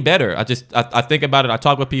keep getting better. I think about it. I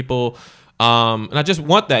talk with people, and I just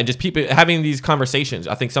want that, and just people having these conversations.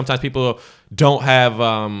 I think sometimes people don't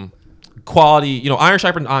have quality. Iron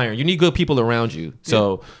sharpens iron. You need good people around you.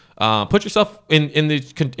 So. Put yourself in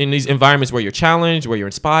these environments where you're challenged, where you're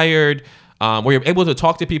inspired, where you're able to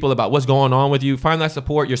talk to people about what's going on with you. Find that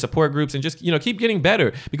support, your support groups, and just keep getting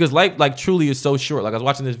better, because life truly is so short. I was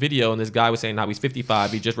watching this video, and this guy was saying how he's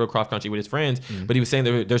 55, he just rode cross country with his friends, but he was saying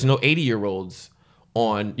there's no 80-year-olds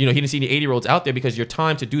on. He didn't see any 80-year-olds out there, because your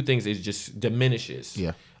time to do things is just diminishes.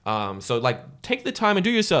 Yeah. So take the time and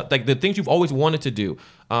do yourself the things you've always wanted to do,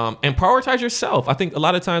 and prioritize yourself. I think a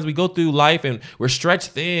lot of times we go through life and we're stretched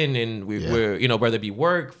thin, and we're whether it be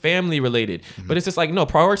work, family related, but it's just no,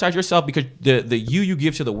 prioritize yourself, because the you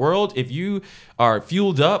give to the world, if you are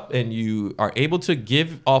fueled up and you are able to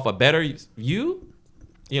give off a better your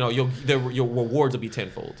rewards will be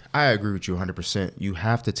tenfold. I agree with you 100%. You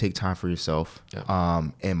have to take time for yourself. Yeah.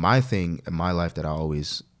 And my thing in my life that I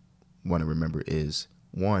always want to remember is,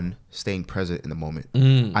 one, staying present in the moment.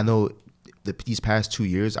 I know these past 2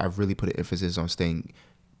 years, I've really put an emphasis on staying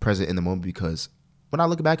present in the moment, because when I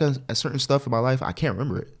look back at certain stuff in my life, I can't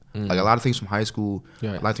remember it. A lot of things from high school, a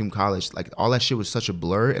lot of things from college, all that shit was such a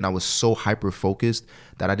blur, and I was so hyper focused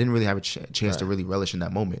that I didn't really have a chance to really relish in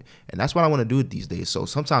that moment. And that's what I want to do these days. So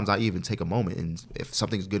sometimes I even take a moment, and if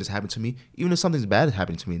something good has happened to me, even if something's bad has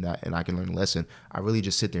happened to me, and I can learn a lesson, I really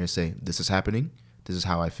just sit there and say, this is happening. This is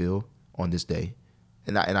how I feel on this day.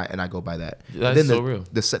 And I go by that. That's so real.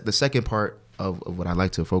 The second part of what I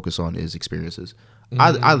like to focus on is experiences.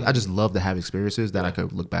 I just love to have experiences that I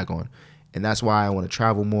could look back on, and that's why I want to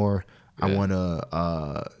travel more. I want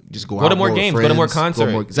to just go to out more games, go to more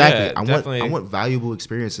concerts. Exactly. Yeah, I want valuable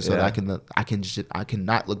experiences so that I can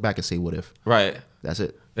not look back and say what if. Right. That's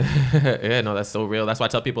it. Yeah, no, that's so real. That's why I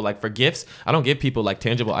tell people, like, for gifts, I don't give people like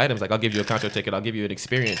tangible items. Like, I'll give you a concert ticket, I'll give you an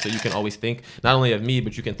experience, so you can always think not only of me,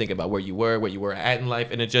 but you can think about where you were at in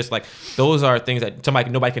life. And it's just like those are things that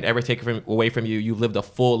nobody can ever take away from you. You've lived a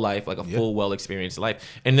full life, like a full, well experienced life,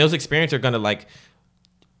 and those experiences are gonna like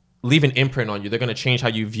leave an imprint on you. They're gonna change how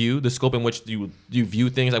you view the scope in which you view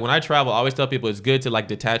things. Like when I travel, I always tell people it's good to like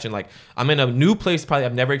detach and like I'm in a new place probably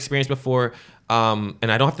I've never experienced before. And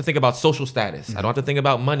I don't have to think about social status. I don't have to think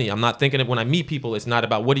about money. I'm not thinking of when I meet people, it's not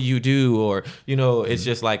about what do you do or, it's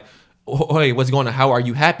just like, hey, what's going on? How are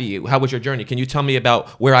you happy? How was your journey? Can you tell me about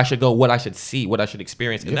where I should go, what I should see, what I should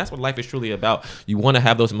experience? And that's what life is truly about. You want to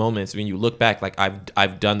have those moments when you look back, like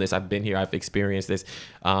I've done this, I've been here, I've experienced this.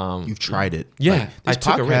 You've tried it. Yeah, like, this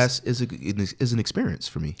podcast is an experience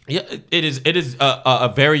for me. Yeah, it is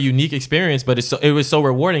a very unique experience, but it was so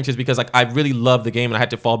rewarding just because like I really loved the game and I had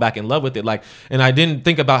to fall back in love with it. Like, and I didn't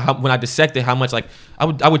think about how when I dissected how much like I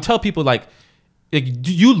would tell people like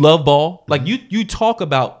you love ball, like you talk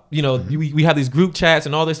about, we have these group chats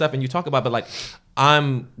and all this stuff and you talk about, but like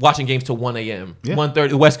I'm watching games till 1 a.m., 1:30,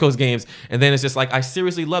 the West Coast games. And then it's just like, I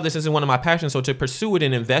seriously love this. This is one of my passions. So to pursue it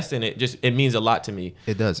and invest in it, it means a lot to me.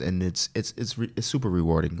 It does. And it's super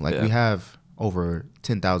rewarding. Like we have over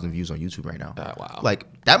 10,000 views on YouTube right now. Wow. Like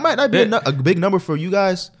that might not be a big number for you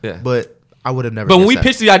guys, but I would have never. But when we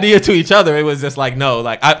pitched the idea to each other, it was just like, no,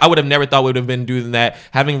 like I would have never thought we would have been doing that,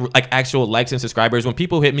 having like actual likes and subscribers. When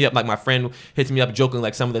people hit me up, like my friend hits me up joking,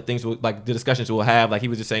 like some of the things, like the discussions we'll have, like he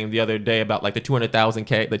was just saying the other day about like the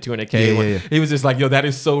 200K. He was just like, yo, that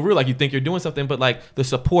is so real. Like you think you're doing something, but like the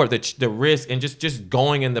support, the risk, and just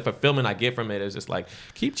going and the fulfillment I get from it is just like,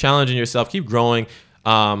 keep challenging yourself, keep growing.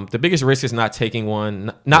 The biggest risk is not taking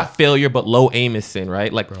one, not failure, but low aim is sin,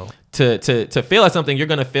 right? Like to fail at something, you're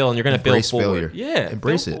gonna fail and you're gonna fail forward. Failure. Yeah,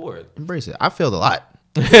 embrace it. Forward. Embrace it. I failed a lot.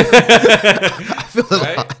 I feel a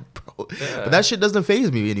lot, bro. Yeah. But that shit doesn't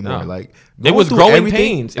faze me anymore. No. Like it was growing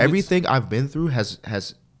pains. Everything I've been through has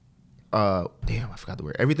damn, I forgot the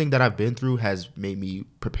word. Everything that I've been through has made me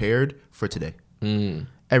prepared for today.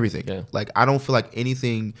 Everything. Yeah. Like I don't feel like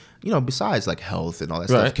anything, besides like health and all that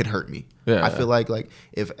stuff can hurt me. Yeah, I feel like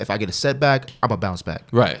if I get a setback, I'm gonna bounce back.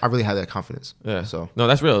 Right. I really have that confidence. Yeah. So no,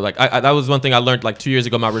 that's real. Like that was one thing I learned like 2 years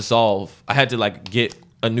ago. My resolve. I had to like get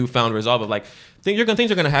a newfound resolve of like things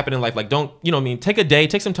are gonna happen in life. Like don't take a day,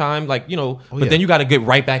 take some time, like but then you got to get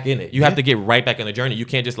right back in it. You have to get right back in the journey. You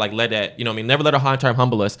can't just like let that never let a hard time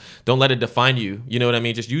humble us. Don't let it define you. You know what I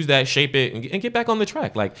mean? Just use that, shape it, and get back on the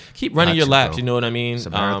track. Like keep running your laps. Bro. You know what I mean? It's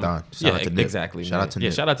a marathon. Shout out to Nip. Exactly. Shout out to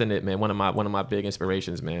Nip. Shout out to Nip, man. One of my big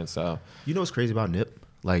inspirations, man. So you know what's crazy about Nip?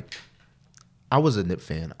 Like I was a Nip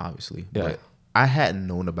fan, obviously, but I hadn't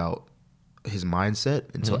known about his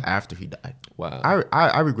mindset until after he died. Wow.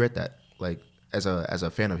 I regret that. Like as a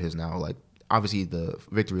fan of his now, like obviously the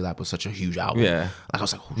Victory Lap was such a huge album. Yeah. Like I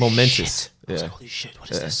was like, momentous. Shit. I was like, holy shit, what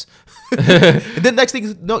is this? And then next thing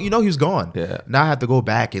is, he was gone. Yeah. Now I have to go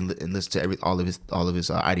back and listen to all of his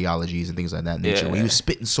ideologies and things like that nature. When he was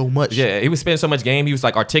spitting so much. Yeah, he was spitting so much game. He was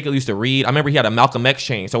like articulate, used to read. I remember he had a Malcolm X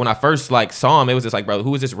chain. So when I first like saw him, it was just like, bro,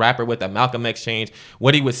 who is this rapper with a Malcolm X chain?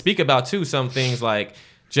 What he would speak about too, some things like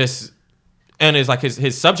just. And it's like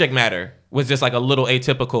his subject matter was just like a little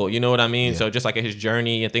atypical, you know what I mean? Yeah. So just like his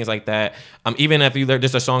journey and things like that. Even if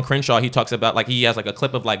there's a song Crenshaw, he talks about like he has like a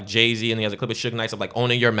clip of like Jay-Z and he has a clip of Suge Knight of like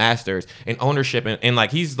owning your masters and ownership and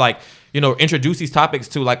like he's like introduce these topics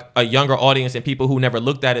to like a younger audience and people who never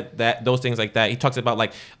looked at it those things like that. He talks about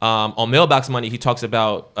like on Mailbox Money, he talks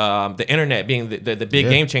about the internet being the big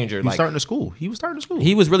game changer. He was starting to school. He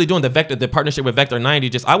was really doing the partnership with Vector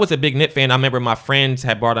 90. I was a big Nip fan. I remember my friends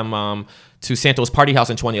had brought him to Santos Party House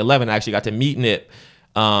in 2011. I actually got to meet Nip.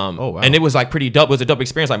 Oh, wow. And it was like pretty dope. It was a dope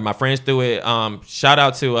experience. Like my friends threw it. Shout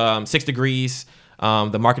out to 6 Degrees,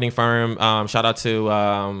 the marketing firm. Shout out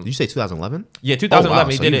to did you say 2011? Yeah, 2011. Oh, wow.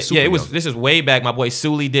 He So did he it. was super This is way back. My boy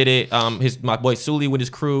Sully did it. My boy Sully with his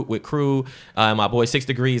crew. My boy 6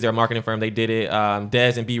 Degrees, their marketing firm, they did it.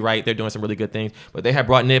 Dez and B Right, they're doing some really good things. But they had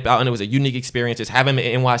brought Nip out, and it was a unique experience. Just having him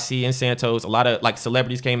in NYC in Santos, a lot of like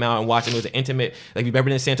celebrities came out and watched him. It was an intimate. Like if you've ever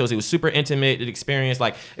been in Santos, it was super intimate. Experience.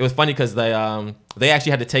 Like it was funny because they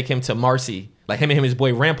actually had to take him to Marcy. Like him and his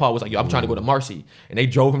boy Rampaw was like, yo, I'm trying to go to Marcy. And they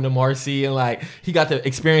drove him to Marcy and like he got to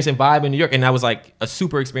experience and vibe in New York. And that was like a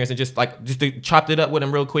super experience and just chopped it up with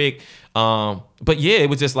him real quick. But yeah, it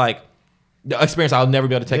was just like the experience I'll never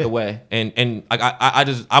be able to take away. And like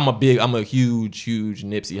I'm a huge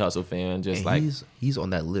Nipsey Hussle fan. Just and like he's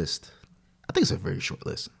on that list. I think it's a very short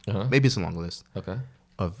list. Maybe it's a long list. Okay.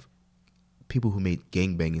 Of people who made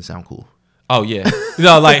gangbanging sound cool. Oh yeah,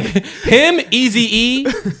 like him, Eazy-E.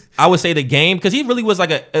 I would say The Game, because he really was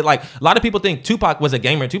like a lot of people think Tupac was a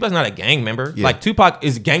gang member. Tupac's not a gang member. Yeah. Like Tupac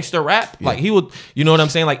is gangster rap. Yeah. Like he would, you know what I'm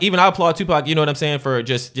saying? Like even I applaud Tupac, you know what I'm saying, for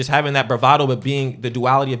just having that bravado of being the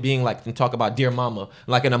duality of being like, and talk about Dear Mama,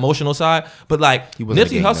 like an emotional side. But like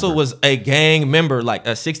Nipsey Hussle was a gang member, like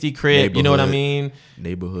a 60 crib, you know what I mean?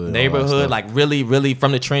 Neighborhood, like really, really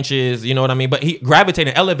from the trenches, you know what I mean? But he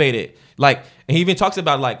gravitated, elevated, like, and he even talks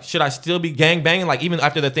about like, should I still be gang banging? Like even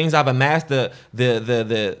after the things I've amassed, the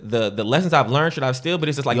lessons I've learned, should I still? But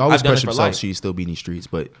it's just like, you always I've done question it for yourself, life. should you still be in these streets?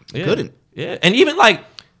 But you couldn't. Yeah, and even like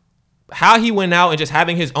how he went out and just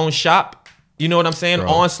having his own shop. You know what I'm saying? Bro.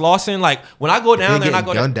 On Slauson, like when I go down there and I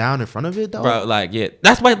go gunned down in front of it, though. Bro, like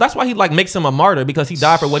that's why he like makes him a martyr, because he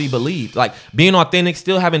died for what he believed. Like being authentic,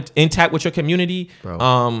 still having intact with your community. Bro,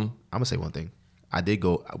 I'm gonna say one thing. I did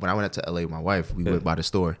go when I went out to LA with my wife. We went by the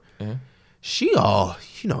store. She all,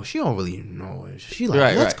 she don't really know it. She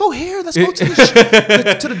like, let's go here. Let's go to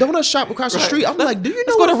the donut shop across the streat. I'm like, do you know?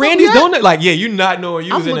 Let's go to Randy's Donut. Like, yeah, you not knowing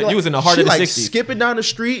you was in the heart of the 60s. Skipping down the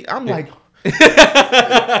street. I'm like,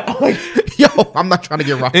 yo, I'm not trying to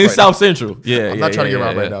get robbed in right South now. Central. Yeah, I'm not trying to get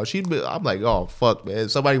robbed right now. I'm like, oh fuck, man.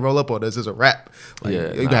 Somebody roll up on us. It's a rap. Like,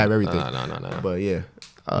 you can have everything. No. But yeah.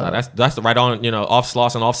 That's right on, off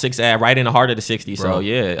Slauson, off 6th Ave, right in the heart of the 60s. So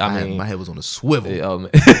yeah, I mean, my head was on a swivel. Yeah, I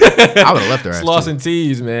would have left her ass. Slauson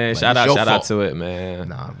tees, man. Like, shout out to it, man.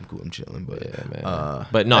 Nah, I'm cool. I'm chilling, but yeah, man.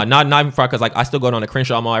 But no, not even far, because like I still go down to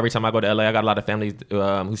Crenshaw Mall every time I go to LA. I got a lot of families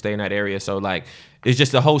who stay in that area, so like it's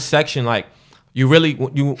just the whole section. Like you really,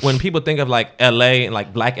 when people think of like LA and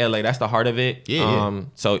like Black LA, that's the heart of it. Yeah.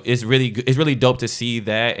 So it's really dope to see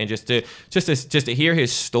that, and just to hear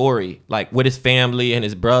his story, like with his family and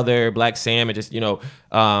his brother Black Sam, and just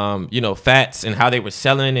Fats, and how they were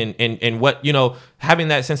selling, and what, having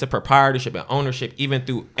that sense of proprietorship and ownership even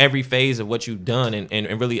through every phase of what you've done,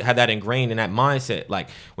 and really have that ingrained in that mindset. Like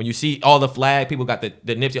when you see all the flag, people got the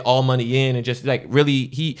Nipsey all money in, and just like really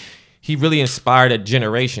he really inspired a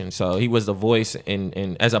generation. So he was the voice,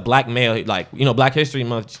 and as a Black male, like, Black History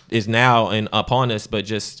Month is now and upon us, but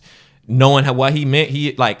just knowing what he meant, he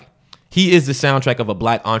is the soundtrack of a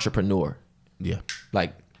Black entrepreneur. Yeah.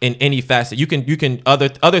 Like in any facet. You can other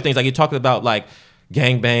things, like you talked about like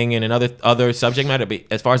gangbanging and other subject matter, but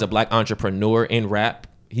as far as a Black entrepreneur in rap,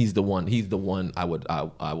 he's the one I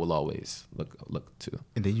will always look to.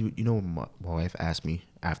 And then my wife asked me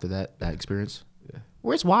after that experience,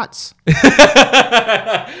 where's Watts?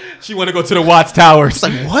 She want to go to the Watts Towers. It's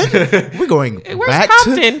like, what? We're going back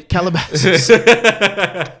to Calabasas.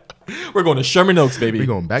 We're going to Sherman Oaks, baby. We're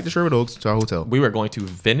going back to Sherman Oaks to our hotel. We were going to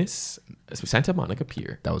Venice, Santa Monica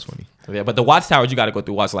Pier. That was funny. Yeah, but the Watts Towers, you got to go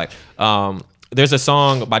through Watts. Like, there's a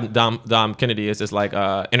song by Dom Kennedy. It's just like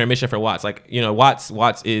intermission for Watts. Like,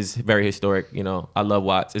 Watts is very historic. I love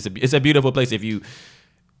Watts. It's a beautiful place if you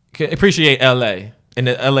can appreciate LA. In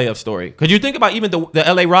the LA of story, because you think about even the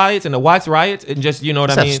LA riots and the Watts riots, and just what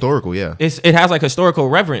I mean. It's historical, yeah. It has like historical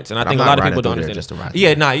reverence, and I think a lot of people don't understand. Just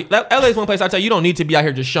LA is one place I tell you don't need to be out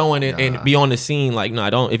here just showing it and be on the scene. Like,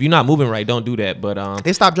 don't. If you're not moving right, don't do that. But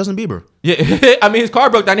they stopped Justin Bieber. Yeah, I mean his car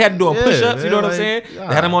broke down. He had to do push-ups. You know what I'm saying? They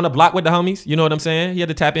had him on the block with the homies. You know what I'm saying? He had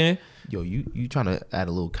to tap in. Yo, you trying to add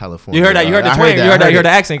a little California? You heard that? You heard the twang? You heard the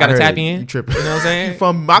accent? Got to tap in. You tripping? You know what I'm saying?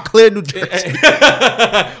 From Montclair, New Jersey,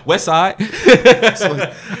 West Side.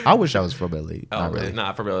 So, I wish I was from LA. Not really.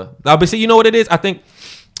 Nah, for real. But see, you know what it is? I think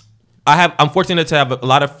I'm fortunate to have a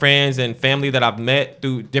lot of friends and family that I've met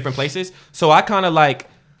through different places. So I kind of like.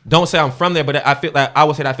 Don't say I'm from there, but I feel like I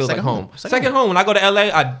would say that feels like home. Second home. When I go to LA,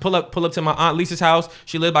 I pull up to my Aunt Lisa's house.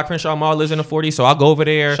 She lives by Crenshaw Mall, lives in the 40s, so I'll go over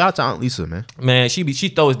there. Shout out to Aunt Lisa, man. Man, she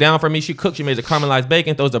throws down for me. She cooks. She makes the caramelized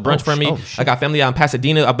bacon, throws the brunch for me. I got family out in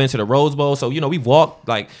Pasadena. I've been to the Rose Bowl, so we've walked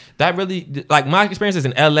like that. Really, like my experiences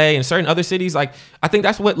in LA and certain other cities. Like I think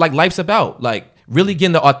that's what like life's about. Like really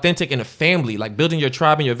getting the authentic in a family, like building your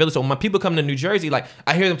tribe and your village. So when my people come to New Jersey, like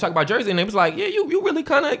I hear them talk about Jersey, and they was like, yeah, you really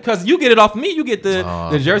kind of, because you get it off me. You get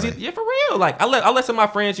the Jersey, right. Yeah, for real. Like I let some of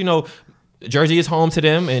my friends, Jersey is home to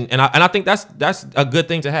them, and I think that's a good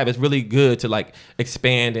thing to have. It's really good to like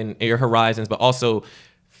expand in your horizons, but also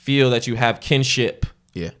feel that you have kinship.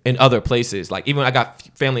 Yeah, in other places. Like even I got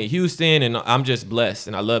family in Houston, and I'm just blessed,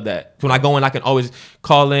 and I love that. When I go in, I can always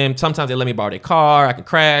call them. Sometimes they let me borrow their car. I can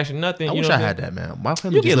crash and nothing. I wish I had that, man. My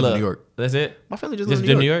family just live in New York. That's it. My family just lives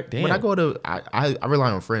in New York. Damn. When I go to, I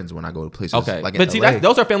rely on friends when I go to places. Okay, like but see,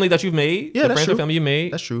 those are family that you've made. Yeah, that's true. Family you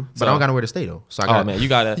made. That's true. But I don't got nowhere to stay though. So man, you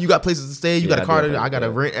got places to stay. You got a car. I got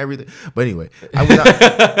to rent everything. But anyway, I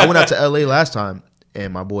went out to LA last time.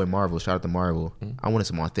 and my boy Marvel. Shout out to Marvel. I wanted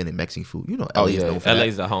some authentic Mexican food. You know, Oh LA is yeah, known for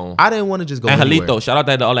LA's that. the home. I didn't want to just go anywhere. Angelito, shout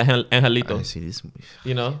out to all the I Angelito. didn't see this.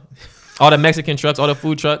 You know, all the Mexican trucks, all the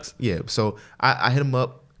food trucks. Yeah, so I hit him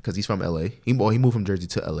up because he's from LA. He moved from Jersey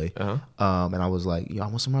to LA. And I was like, yo, I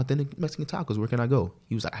want some authentic Mexican tacos. Where can I go?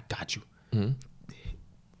 He was like, I got you.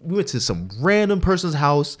 We went to some random person's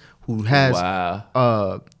house who has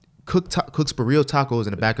cooks burrito tacos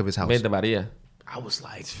in the back of his house. Vente Maria. I was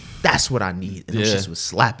like, that's what I need. And them shits was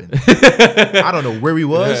slapping. I don't know where he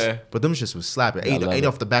was, but them shits was slapping. Ate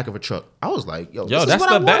off the back of a truck. I was like, yo, this that's is what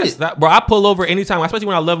the I best. Bro, I pull over anytime, especially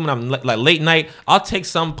when I love them when I'm like late night. I'll take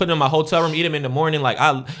some, put them in my hotel room, eat them in the morning. Like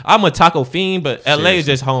I'm a taco fiend, but LA is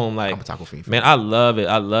just home. Like I'm a taco fiend. Man, I love it.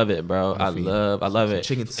 I love it, bro. I love it.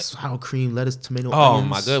 Chicken, sour cream, lettuce, tomato, onions. Oh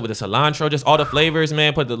my god, with the cilantro, just all the flavors,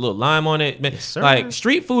 man. Put the little lime on it, man. Yes, like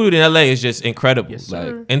street food in LA is just incredible. Yes,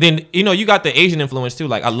 like, and then you got the Asian influence too.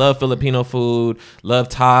 Like I love Filipino food, love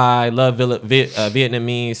Thai, love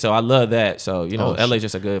Vietnamese. So I love that. So LA is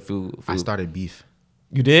just a good food. I started beef.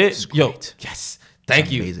 You did? It's great. Yes.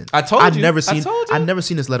 Thank you. Amazing. I've never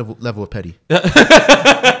seen this level of petty.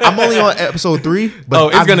 I'm only on episode 3,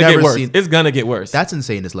 but it's gonna get worse. It's gonna get worse. That's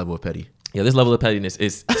insane. This level of petty. Yeah, this level of pettiness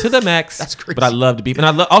is to the max. That's crazy. But I love the beef, and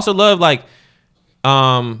I also love like,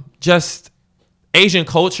 just Asian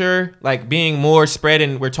culture, like being more spread,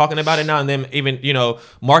 and we're talking about it now, and then even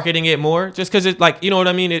marketing it more, just because it's like what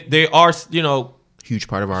I mean. They are huge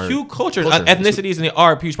part of our culture. Ethnicities, and they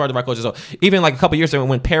are a huge part of our culture. So even like a couple years ago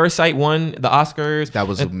when Parasite won the Oscars, that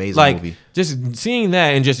was an amazing movie. Just seeing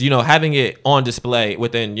that and just having it on display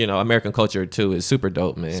within American culture too is super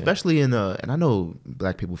dope, man. Especially in and I know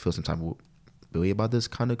black people feel some type of way about this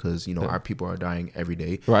kind of because our people are dying every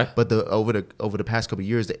day, right? But over the past couple of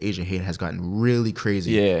years, the Asian hate has gotten really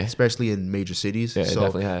crazy, especially in major cities. Yeah, it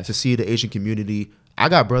definitely has. To see the Asian community, I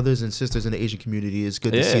got brothers and sisters in the Asian community. It's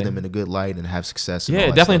good to see them in a good light and have success.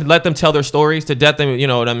 And definitely let them tell their stories, to let them,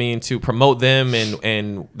 to promote them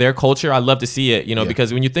and their culture. I love to see it,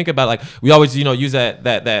 because when you think about like we always, use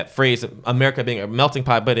that phrase, America being a melting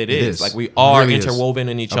pot, but it is like we are really interwoven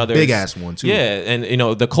in each other. Big ass one too. Yeah, and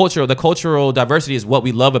the cultural diversity is what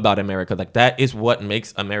we love about America. Like that is what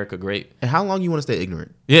makes America great. And how long you want to stay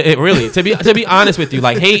ignorant? Yeah, it really to be honest with you,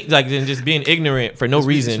 like hate, like and just being ignorant for no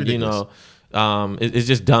reason, it's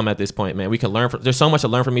just dumb at this point, man. We can learn there's so much to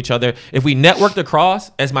learn from each other. If we networked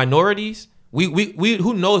across as minorities, we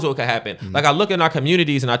who knows what could happen. Like I look in our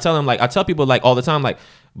communities and I tell people like all the time, like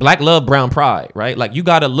black love, brown pride, right? Like you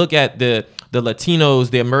got to look at the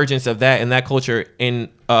Latinos, the emergence of that and that culture in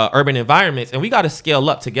urban environments, and we got to scale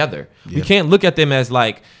up together. We can't look at them as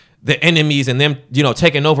like the enemies and them,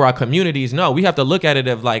 taking over our communities. No, we have to look at it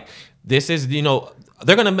of like, this is, they're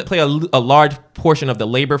going to play a large portion of the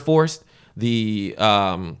labor force, the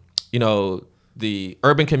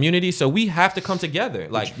urban community. So we have to come together.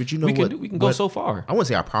 Like, but we can go so far. I wouldn't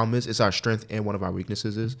say our problem is, it's our strength, and one of our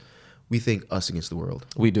weaknesses is we think us against the world.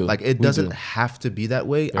 We do. Like, it doesn't have to be that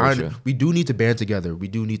way. We do need to band together. We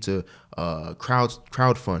do need to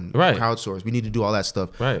crowdfund, crowdsource. We need to do all that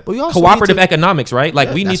stuff. Right. But we also cooperative economics, right?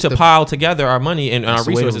 Like we need to pile together our money and our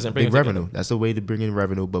resources and bring big revenue. That's the way to bring in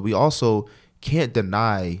revenue. But we also can't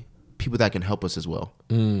deny people that can help us as well.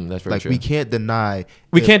 That's very true. We can't deny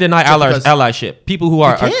allyship. People who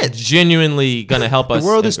are genuinely gonna help us. The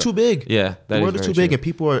world is too big. Yeah, the world is too big, and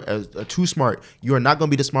people are too smart. You are not going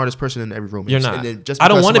to be the smartest person in every room. You're not. I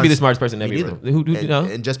don't want to be the smartest person in every room.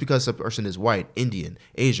 And just because a person is white, Indian,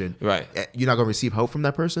 Asian, right? You're not going to receive help from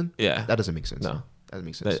that person. Yeah, that doesn't make sense. No, that doesn't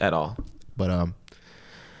make sense at all. But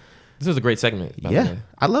this was a great segment. Yeah,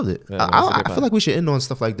 I loved it. Yeah, I feel like we should end on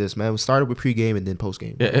stuff like this, man. We started with pregame and then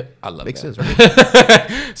postgame. Yeah, I love it. Makes sense,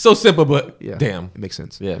 right? So simple, but damn, it makes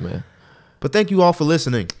sense. Yeah, man. But thank you all for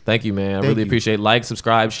listening. Thank you, man. I really appreciate it. Like,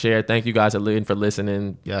 subscribe, share. Thank you guys again for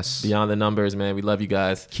listening. Yes. Beyond the numbers, man. We love you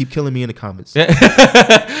guys. Keep killing me in the comments.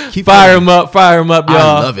 Keep fire them up, y'all.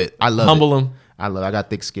 I love it. Humble them. I got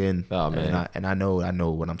thick skin. Oh man. And I know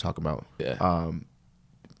what I'm talking about. Yeah.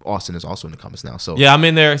 Austin is also in the comments now. So yeah, I'm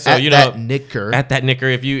in there. So at that Nicker.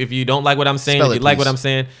 If you don't like what I'm saying, if you like what I'm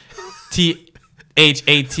saying,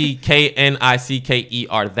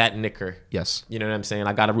 THATKNICKER, that Nicker. Yes. You know what I'm saying?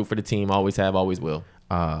 I got to root for the team. Always have, always will.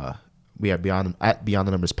 We are Beyond the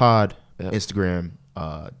Numbers Pod, Instagram,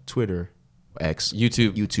 Twitter, X,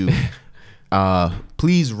 YouTube.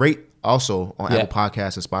 Please rate also on Apple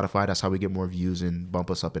Podcasts and Spotify. That's how we get more views and bump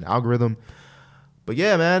us up in the algorithm. But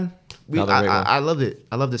yeah, man. I loved it.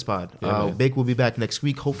 I love this pod. Bake will be back next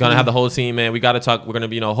week. Hopefully, gonna have the whole team, man. We got to talk. We're gonna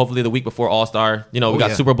be, hopefully the week before All Star. We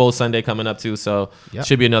got Super Bowl Sunday coming up too, so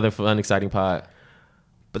should be another fun, exciting pod.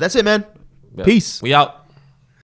 But that's it, man. Peace. We out.